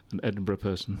an Edinburgh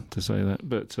person to say that.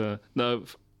 But no,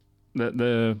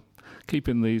 they're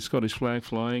keeping the Scottish flag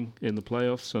flying in the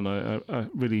playoffs, and I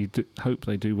really hope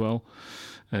they do well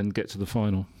and get to the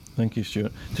final. Thank you,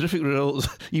 Stewart. Terrific results,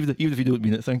 even if you don't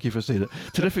mean it, thank you for saying it.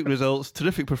 Terrific results,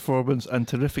 terrific performance and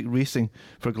terrific racing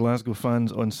for Glasgow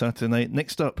fans on Saturday night.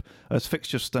 Next up, as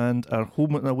fixtures stand, are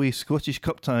home and away Scottish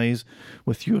Cup ties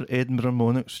with your Edinburgh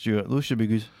Monarchs, Stewart. Those should be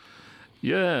good.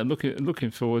 Yeah,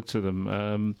 looking forward to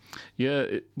them.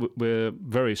 We're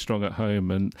very strong at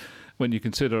home, and when you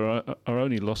consider our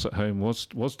only loss at home was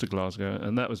to Glasgow,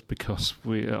 and that was because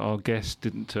our guest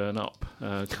didn't turn up,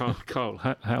 Carl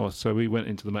Howarth. So we went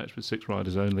into the match with 6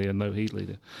 riders only and no heat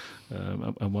leader,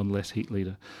 and one less heat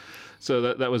leader.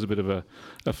 So that was a bit of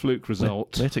a fluke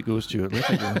result. Let it go, Stewart. Let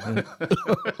it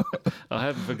go. I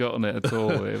haven't forgotten it at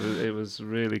all. It was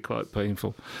really quite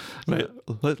painful. Right,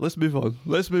 let's move on.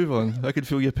 Let's move on. I can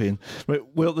feel your pain. Right.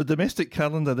 Well, the domestic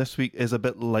calendar this week is a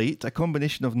bit light. A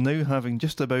combination of now having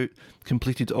just about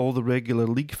completed all the regular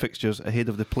league fixtures ahead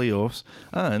of the playoffs,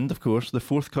 and of course the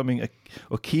forthcoming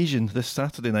occasion this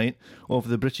Saturday night of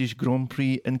the British Grand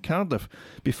Prix in Cardiff.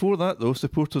 Before that, though,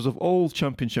 supporters of all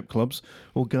championship clubs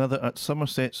will gather at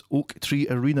Somerset's Oak Tree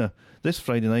Arena this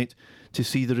Friday night to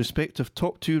see the respective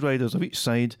top 2 riders of each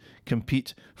side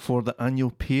compete for the annual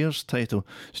pairs title.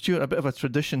 Stewart, a bit of a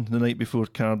tradition the night before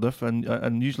Cardiff,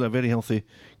 and usually a very healthy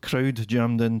crowd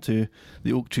jammed into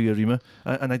the Oak Tree Arena,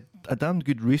 and a damned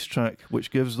good racetrack which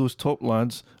gives those top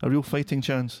lads a real fighting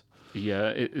chance. Yeah,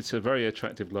 it's a very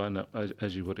attractive lineup,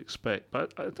 as you would expect.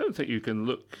 But I don't think you can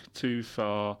look too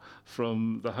far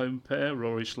from the home pair,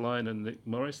 Rory Schlein and Nick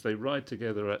Morris. They ride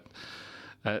together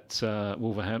at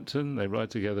Wolverhampton. They ride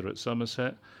together at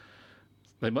Somerset.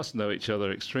 They must know each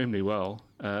other extremely well.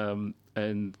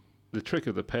 And the trick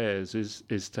of the pairs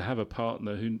is to have a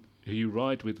partner who you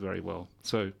ride with very well.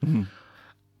 So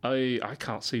I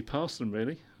can't see past them,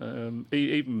 really.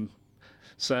 Even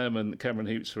Sam and Cameron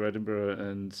Heaps for Edinburgh,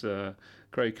 and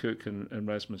Craig Cook and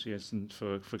Rasmus Jensen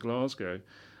for Glasgow.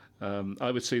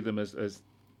 I would see them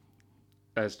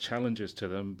as challengers to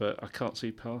them, but I can't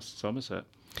see past Somerset.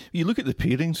 You look at the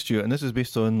pairing, Stuart, and this is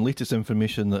based on latest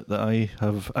information that I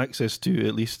have access to,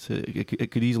 at least.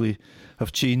 It could easily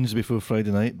have changed before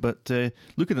Friday night, but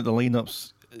looking at the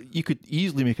lineups, you could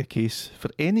easily make a case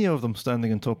for any of them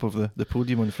standing on top of the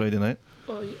podium on Friday night.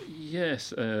 Well,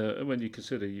 yes, when you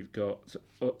consider you've got...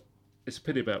 it's a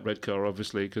pity about Redcar,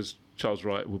 obviously, because Charles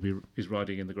Wright is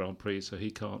riding in the Grand Prix, so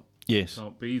he can't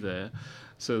be there.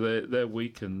 So they're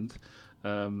weakened,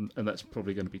 and that's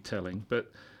probably going to be telling.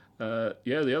 But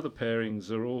the other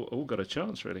pairings are all got a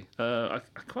chance, really. I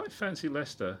quite fancy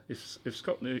Leicester if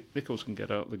Scott Nicholls can get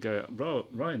out the gate.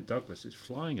 Ryan Douglas is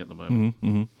flying at the moment. Mm-hmm,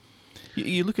 mm-hmm.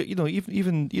 You look at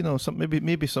even some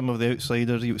maybe some of the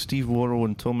outsiders. Steve Worrell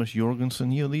and Thomas Jorgensen.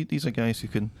 These are guys who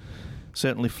can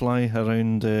certainly fly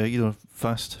around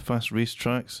fast race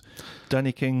tracks.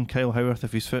 Danny King, Kyle Howarth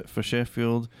if he's fit for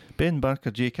Sheffield. Ben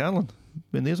Barker, Jake Allen.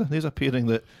 I mean, there's a pairing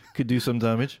that could do some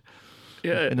damage.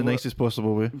 Yeah, in the nicest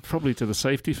possible way. Probably to the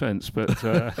safety fence, but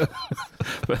I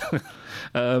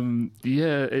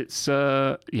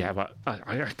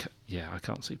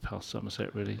can't see past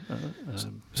Somerset, really.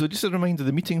 So just a reminder,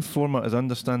 the meeting format, as I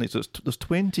understand it, so there's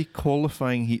 20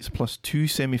 qualifying heats plus 2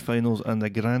 semi-finals and a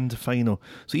grand final.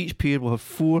 So each pair will have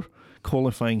 4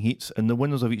 qualifying heats, and the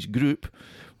winners of each group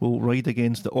will ride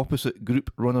against the opposite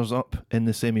group runners-up in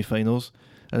the semi-finals.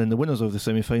 And then the winners of the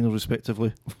semi-final,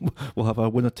 respectively, will have a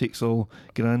winner-takes-all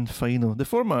grand final. The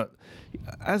format,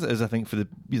 as it is, I think, for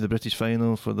the British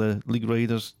final, for the League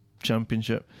Riders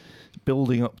Championship,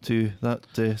 building up to that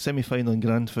semi-final and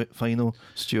grand final,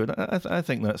 Stuart, I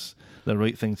think that's the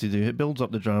right thing to do. It builds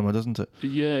up the drama, doesn't it?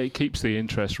 Yeah, it keeps the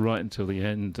interest right until the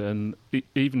end. And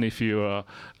even if you are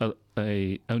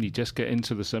only just get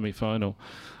into the semi-final,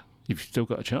 you've still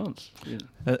got a chance. Yeah.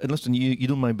 And listen, you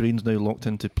know my brain's now locked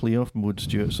into playoff mode,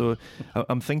 Stuart. So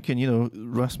I'm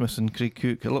thinking, Rasmus and Craig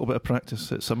Cook, a little bit of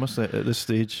practice at Somerset at this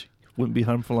stage wouldn't be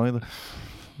harmful either.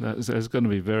 That's going to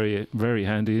be very, very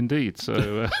handy indeed.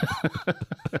 So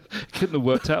couldn't have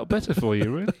worked out better for you,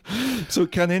 really. So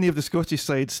can any of the Scottish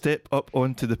side step up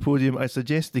onto the podium? I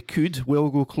suggest they could well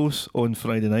go close on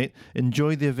Friday night.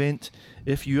 Enjoy the event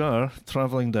if you are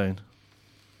travelling down.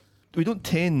 don't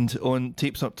tend on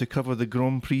Tapes Up to cover the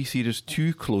Grand Prix series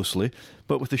too closely,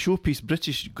 but with the showpiece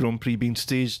British Grand Prix being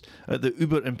staged at the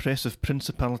uber impressive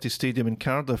Principality Stadium in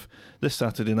Cardiff this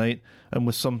Saturday night, and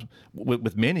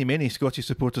with many Scottish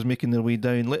supporters making their way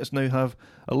down, let us now have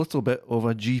a little bit of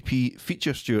a GP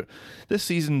feature, Stuart. This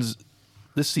season's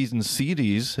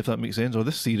series, if that makes sense, or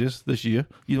this year,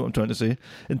 you know what I'm trying to say,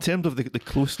 in terms of the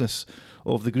closeness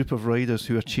of the group of riders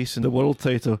who are chasing the world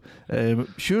title,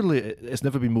 surely it's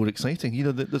never been more exciting.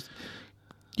 There's,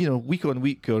 week on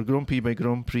week or Grand Prix by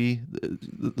Grand Prix,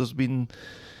 there's been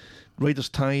riders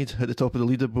tied at the top of the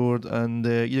leaderboard, and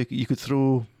you could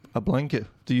throw a blanket,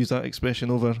 to use that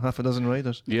expression, over half a dozen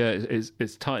riders. Yeah,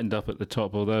 it's tightened up at the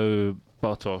top, although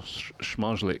Bartosz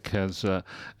Szmarlik has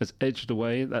edged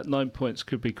away. That 9 points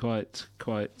could be quite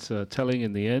telling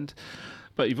in the end.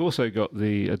 But you've also got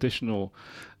the additional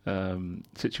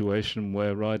situation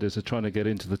where riders are trying to get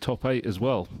into the top 8 as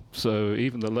well. So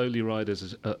even the lowly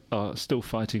riders are still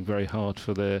fighting very hard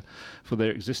for their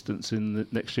existence in the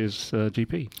next year's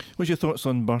GP. What's your thoughts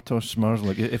on Bartosz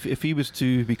Szmarlik? If he was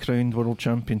to be crowned world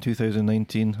champion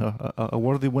 2019, a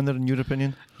worthy winner in your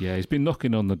opinion? Yeah, he's been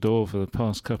knocking on the door for the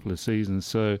past couple of seasons,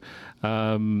 so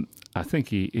I think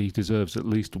he deserves at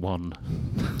least one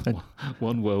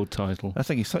world title. I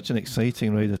think he's such an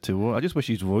exciting rider to watch. I just wish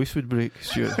his voice would break,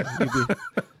 Stuart.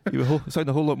 He would sound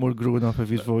a whole lot more grown up if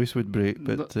his voice would break.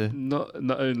 But not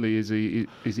only is he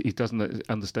doesn't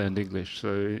understand English,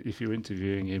 so if you're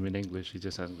interviewing him in English, he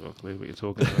just hasn't got a clue what you're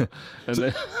talking about.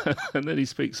 And then he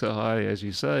speaks so high, as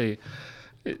you say.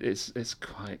 It's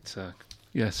quite.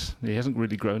 Yes, he hasn't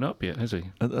really grown up yet, has he?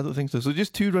 I don't think so. So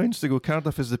just 2 rounds to go.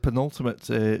 Cardiff is the penultimate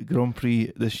Grand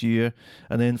Prix this year,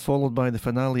 and then followed by the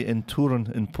finale in Torun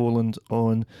in Poland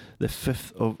on the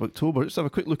 5th of October. Let's have a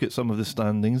quick look at some of the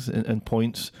standings and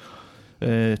points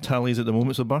tallies at the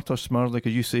moment. So Bartosz Szmarlik,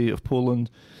 as you say, of Poland,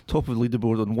 top of the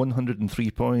leaderboard on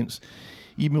 103 points.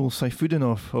 Emil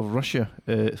Sayfudinov of Russia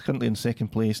is currently in second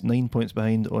place, 9 points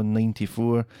behind on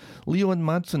 94. Leon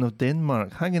Madsen of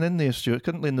Denmark, hanging in there, Stuart,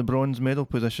 currently in the bronze medal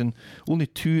position, only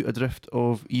 2 adrift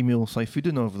of Emil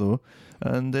Sayfudinov though.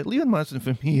 And Leon Madsen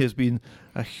for me has been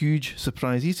a huge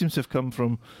surprise. He seems to have come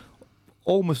from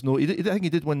almost no. I think he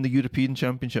did win the European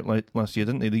Championship last year,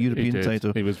 didn't he? The European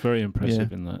title. He was very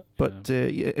impressive in that. But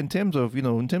in terms of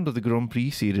the Grand Prix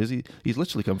series, he's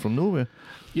literally come from nowhere.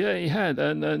 Yeah, he had,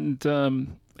 and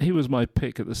he was my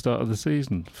pick at the start of the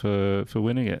season for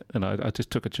winning it, and I just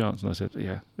took a chance and I said,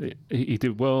 yeah, he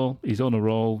did well. He's on a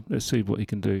roll. Let's see what he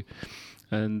can do.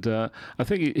 And I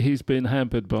think he's been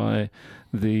hampered by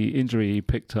the injury he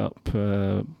picked up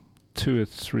 2 or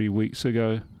 3 weeks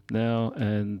ago now,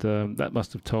 and that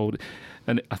must have told.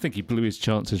 And I think he blew his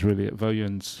chances really at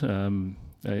Vojens,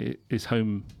 his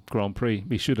home Grand Prix.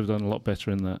 He should have done a lot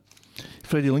better in that.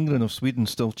 Freddie Lindgren of Sweden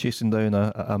still chasing down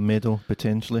a medal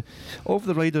potentially. Of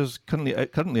the riders currently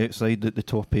outside the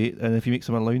top 8, and if you make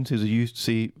some allowances, as you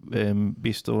say,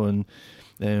 based on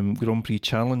Grand Prix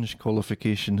Challenge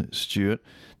qualification, Stuart,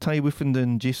 Ty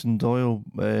Woofenden, Jason Doyle,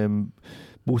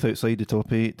 both outside the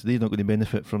top 8, they're not going to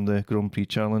benefit from the Grand Prix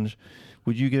Challenge.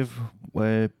 Would you give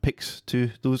picks to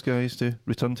those guys to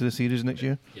return to the series next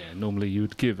year? Yeah, normally you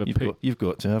would give a pick. You've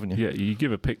got to, haven't you? Yeah, you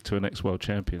give a pick to an ex-world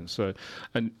champion. So,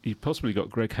 and you've possibly got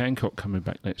Greg Hancock coming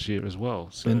back next year as well.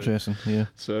 So, interesting, yeah.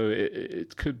 So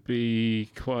it could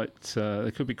be quite. There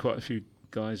could be quite a few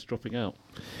guys dropping out.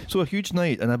 So a huge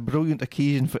night and a brilliant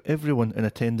occasion for everyone in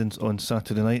attendance on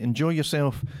Saturday night. Enjoy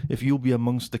yourself if you'll be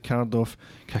amongst the Cardiff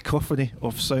cacophony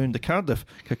of sound. The Cardiff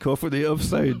cacophony of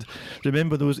sound.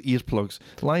 Remember those earplugs.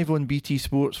 Live on BT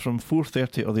Sports from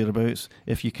 4:30 or thereabouts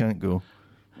if you can't go.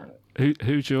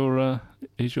 Who's your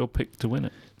pick to win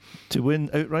it? To win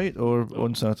outright or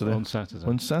on Saturday? On Saturday.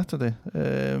 On Saturday.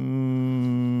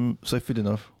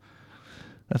 Sayfudinov.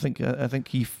 I think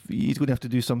he's going to have to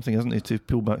do something, isn't he, to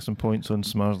pull back some points on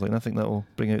Szmarlik, and I think that will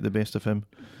bring out the best of him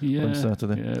on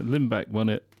Saturday. Yeah, Lindback won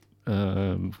it,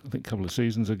 I think a couple of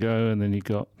seasons ago, and then you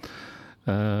got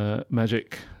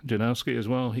Magic Janowski as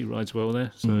well. He rides well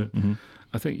there, so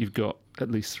I think you've got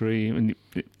at least 3. I mean,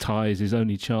 Ty is his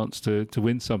only chance to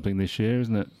win something this year,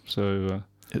 isn't it? So.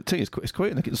 It's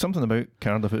quite there's something about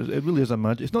Cardiff. It really is a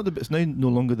magic. It's now no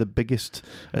longer the biggest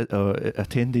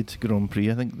attended Grand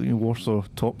Prix. I think Warsaw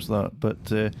tops that.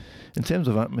 But in terms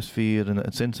of atmosphere and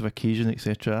a sense of occasion,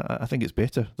 etc., I think it's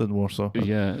better than Warsaw.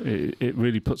 Yeah, it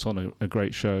really puts on a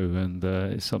great show, and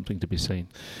it's something to be seen.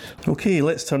 Okay,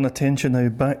 let's turn attention now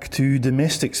back to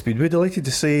domestic speed. We're delighted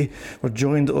to say we're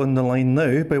joined on the line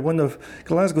now by one of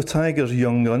Glasgow Tigers'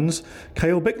 young guns,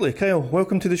 Kyle Bickley. Kyle,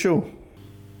 welcome to the show.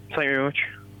 Thank you very much.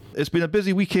 It's been a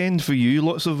busy weekend for you,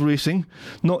 lots of racing,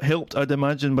 not helped, I'd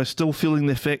imagine, by still feeling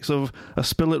the effects of a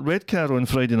spill at Redcar on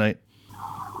Friday night.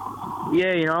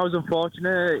 Yeah, I was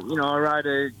unfortunate. A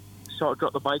rider sort of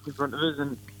got the bike in front of us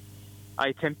and I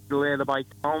attempted to lay the bike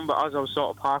down, but as I was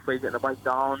sort of halfway getting the bike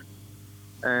down,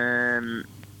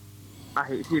 I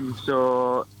hit him.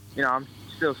 So, I'm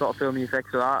still sort of feeling the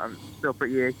effects of that. I'm still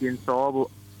pretty achy and sore,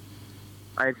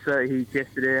 but I had 30 heats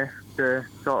yesterday to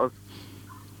sort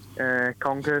of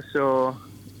conquer. So,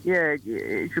 yeah,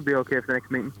 it should be okay for the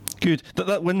next meeting. Good.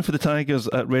 That win for the Tigers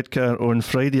at Redcar on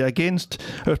Friday against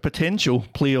our potential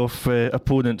playoff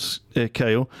opponents,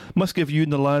 Kyle, must give you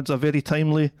and the lads a very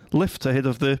timely lift ahead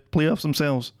of the playoffs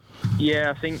themselves.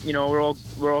 Yeah, I think we're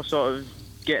all sort of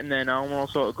getting there now. We're all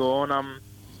sort of going. I'm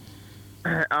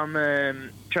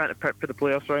trying to prep for the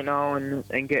playoffs right now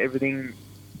and get everything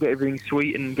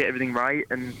sweet and get everything right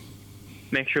and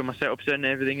make sure my setups and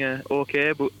everything are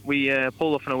okay. But we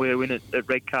pulled off an away win at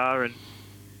Redcar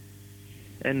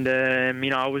and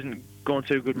I wasn't going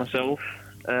too good myself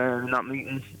in that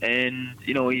meeting, and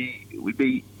we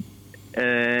beat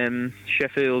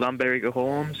Sheffield and Berwick at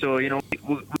home, so we've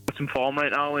got some form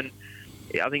right now, and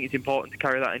I think it's important to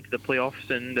carry that into the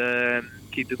playoffs and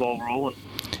keep the ball rolling.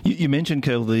 You mentioned,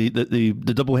 Kyle, the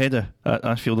double header at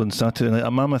Ashfield on Saturday night, a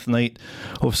mammoth night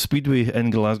of speedway in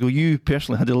Glasgow. You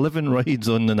personally had 11 rides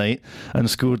on the night and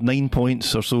scored 9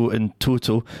 points or so in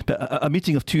total. But a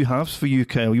meeting of two halves for you,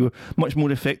 Kyle. You were much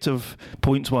more effective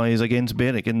points-wise against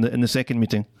Berwick in the second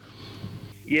meeting.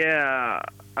 Yeah,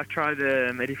 I tried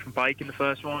a different bike in the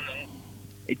first one.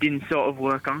 It didn't sort of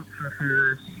work out for the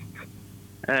first.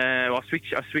 I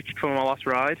switched for my last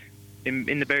ride in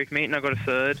the Berwick meeting. I got a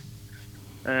third.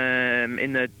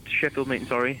 In the Sheffield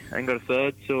meeting, and got a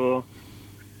third. So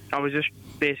I was just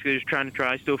basically trying to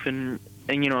try stuff and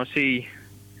see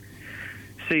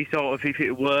sort of if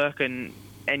it would work and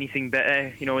anything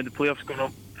better. When the playoffs coming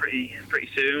up pretty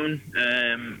soon,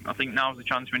 I think now's the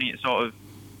chance we need to sort of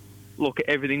look at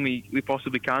everything we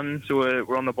possibly can. So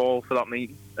we're on the ball for that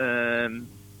meeting. But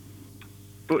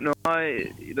no,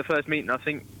 the first meeting, I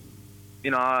think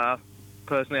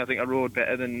personally, I think I rode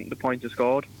better than the points I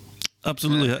scored.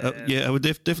 Absolutely, I would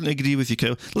definitely agree with you,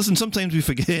 Kyle. Listen, sometimes we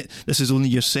forget this is only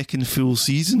your second full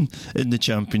season in the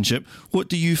championship. What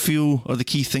do you feel are the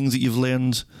key things that you've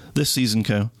learned this season,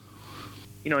 Kyle?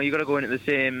 You've got to go into the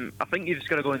same. I think you've just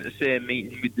got to go into the same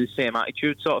meeting with the same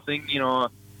attitude, sort of thing.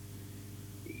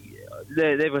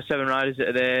 They've got 7 riders that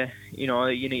are there.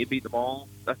 You need to beat them all.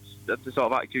 That's the sort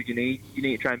of attitude you need. You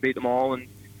need to try and beat them all, and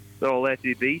they're all there to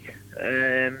be beat.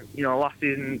 Last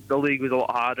season the league was a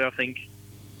lot harder. I think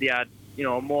they had,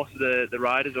 most of the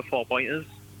riders were 4-pointers.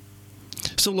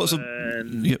 So lots of...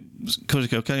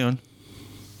 carry on.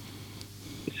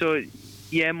 So,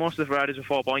 yeah, most of the riders were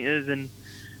 4-pointers, and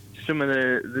some of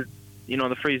the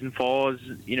 3s and 4s,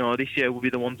 this year will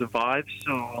be the 1s and 5s.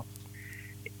 So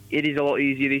it is a lot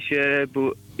easier this year,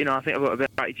 but, I think I've got a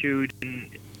better attitude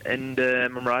and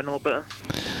I'm riding a lot better.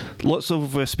 Lots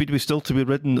of speedway still to be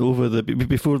ridden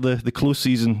before the close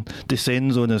season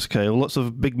descends on us, Kyle. Lots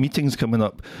of big meetings coming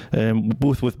up,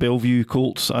 both with Bellevue,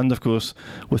 Colts, and of course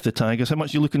with the Tigers. How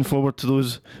much are you looking forward to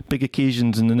those big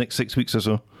occasions in the next 6 weeks or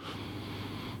so?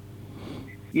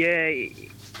 Yeah,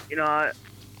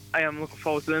 I am looking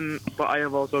forward to them, but I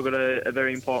have also got a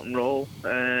very important role.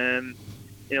 Being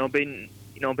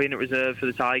at reserve for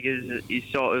the Tigers is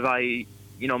sort of me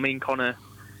and Connor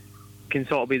can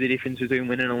sort of be the difference between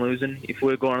winning and losing. If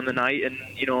we're going on the night and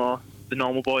the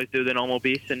normal boys do the normal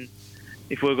bit, and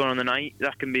if we're going on the night,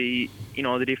 that can be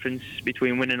the difference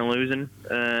between winning and losing.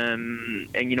 And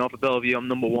for Bellevue, I'm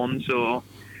number 1, so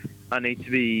I need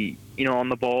to be on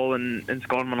the ball and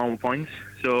scoring my normal points.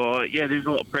 So yeah, there's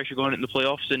a lot of pressure going into the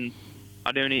playoffs, and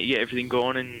I do need to get everything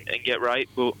going and get right.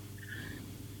 But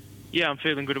yeah, I'm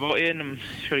feeling good about it, and I'm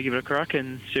just going to give it a crack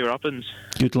and see what happens.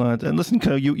 Good lad. And listen,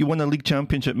 Kyle, you won a league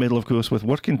championship medal, of course, with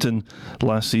Workington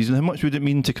last season. How much would it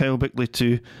mean to Kyle Bickley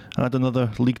to add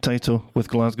another league title with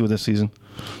Glasgow this season?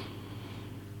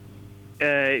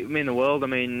 It means the world. I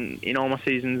mean, in all my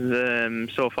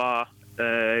seasons so far,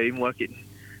 in Workington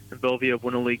and Bellevue, I've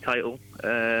won a league title.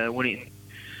 Won it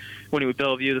with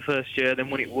Bellevue the first year, then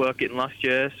won it with Workington last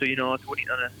year. So to win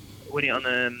it on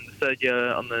the third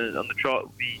year on the trot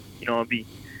would be be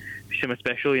something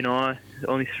special.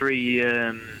 Only 3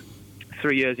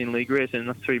 years in league racing, and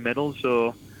that's 3 medals,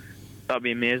 so that'd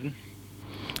be amazing.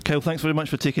 Kyle, thanks very much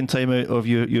for taking time out of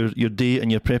your day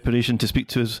and your preparation to speak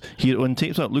to us here on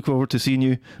Tapes Up. Look forward to seeing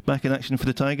you back in action for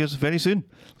the Tigers very soon.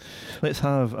 Let's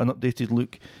have an updated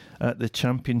look at the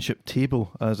championship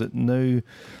table, as it now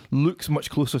looks much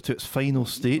closer to its final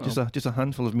stage. Just a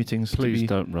handful of meetings. Please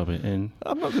don't rub it in.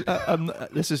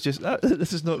 This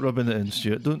is not rubbing it in,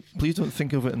 Stuart. Please don't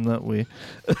think of it in that way.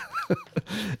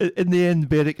 In the end,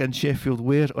 Berwick and Sheffield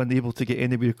were unable to get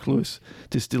anywhere close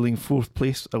to stealing 4th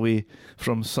place away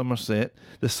from Somerset.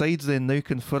 The sides then now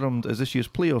confirmed as this year's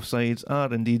playoff sides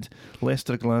are indeed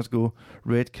Leicester, Glasgow,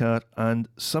 Redcar and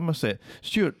Somerset.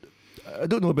 Stuart, I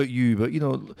don't know about you, but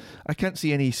I can't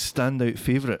see any standout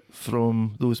favourite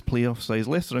from those playoff sides.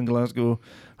 Leicester and Glasgow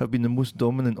have been the most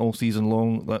dominant all season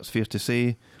long, that's fair to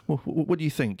say. Well, what do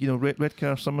you think?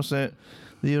 Redcar, Somerset,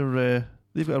 they've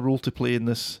got a role to play in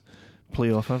this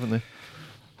playoff, haven't they?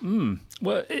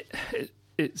 Well,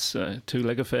 it's a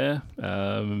two-leg affair.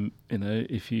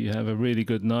 If you have a really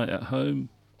good night at home,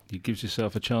 it gives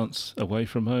yourself a chance away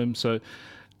from home. So,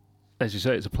 as you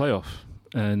say, it's a playoff,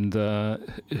 and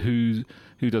who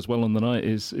does well on the night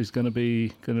is going to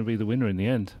be the winner in the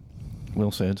end.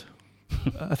 Well said.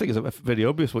 I think it's very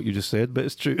obvious what you just said, but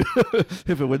it's true.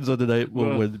 If it wins on the night,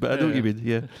 we'll win. But I know what you mean,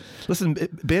 yeah. Listen,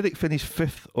 Berwick finished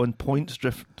 5th on points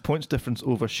difference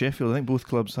over Sheffield. I think both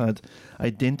clubs had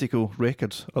identical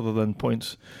records other than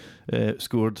points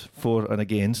scored for and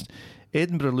against.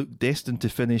 Edinburgh looked destined to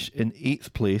finish in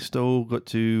 8th place, still got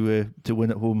to win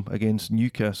at home against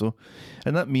Newcastle.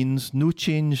 And that means no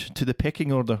change to the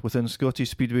pecking order within Scottish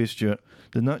Speedway, Stuart.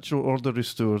 The natural order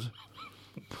restored.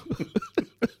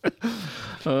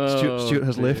 Stuart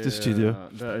has left the studio.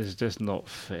 That is just not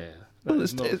fair.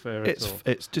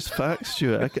 It's just facts,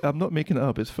 Stuart. I'm not making it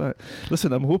up. It's fact.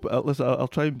 Listen, I'm hoping. I'll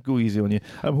try and go easy on you.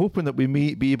 I'm hoping that we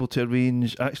may be able to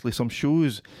arrange actually some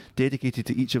shows dedicated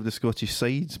to each of the Scottish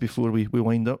sides before we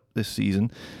wind up this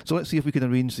season. So let's see if we can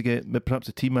arrange to get perhaps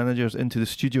the team managers into the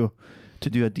studio to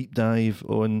do a deep dive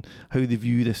on how they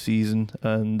view this season,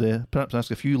 and perhaps ask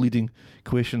a few leading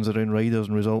questions around riders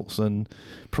and results and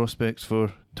prospects for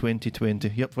 2020.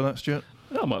 You up for that, Stuart?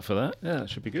 I'm up for that. Yeah,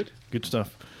 that should be good. Good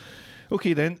stuff.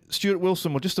 Okay then, Stuart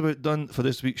Wilson, we're just about done for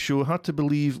this week's show. Hard to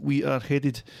believe we are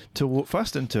headed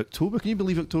fast into October. Can you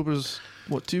believe October's,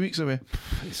 2 weeks away?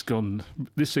 It's gone.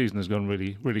 This season has gone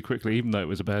really, really quickly, even though it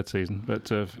was a bad season, but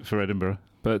for Edinburgh.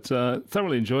 But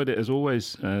thoroughly enjoyed it as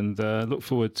always, and look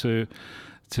forward to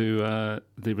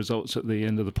the results at the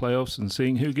end of the playoffs and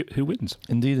seeing who wins.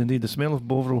 Indeed. The smell of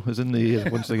Bovril is in the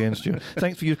air once again, Stuart.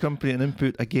 Thanks for your company and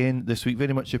input again this week.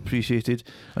 Very much appreciated.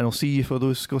 And I'll see you for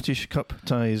those Scottish Cup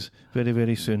ties very,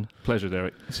 very soon. Pleasure,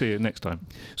 Derek. See you next time.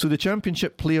 So the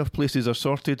Championship playoff places are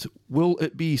sorted. Will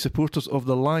it be supporters of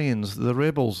the Lions, the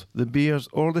Rebels, the Bears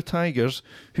or the Tigers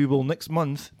who will next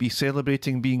month be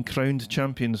celebrating being crowned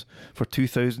champions for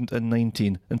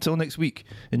 2019? Until next week,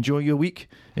 enjoy your week,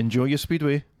 enjoy your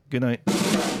Speedway. Good night.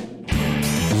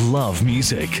 Love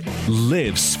music,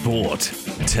 live sport.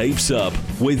 Tapes Up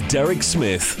with Derek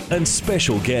Smith and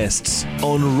special guests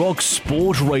on Rock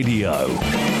Sport Radio.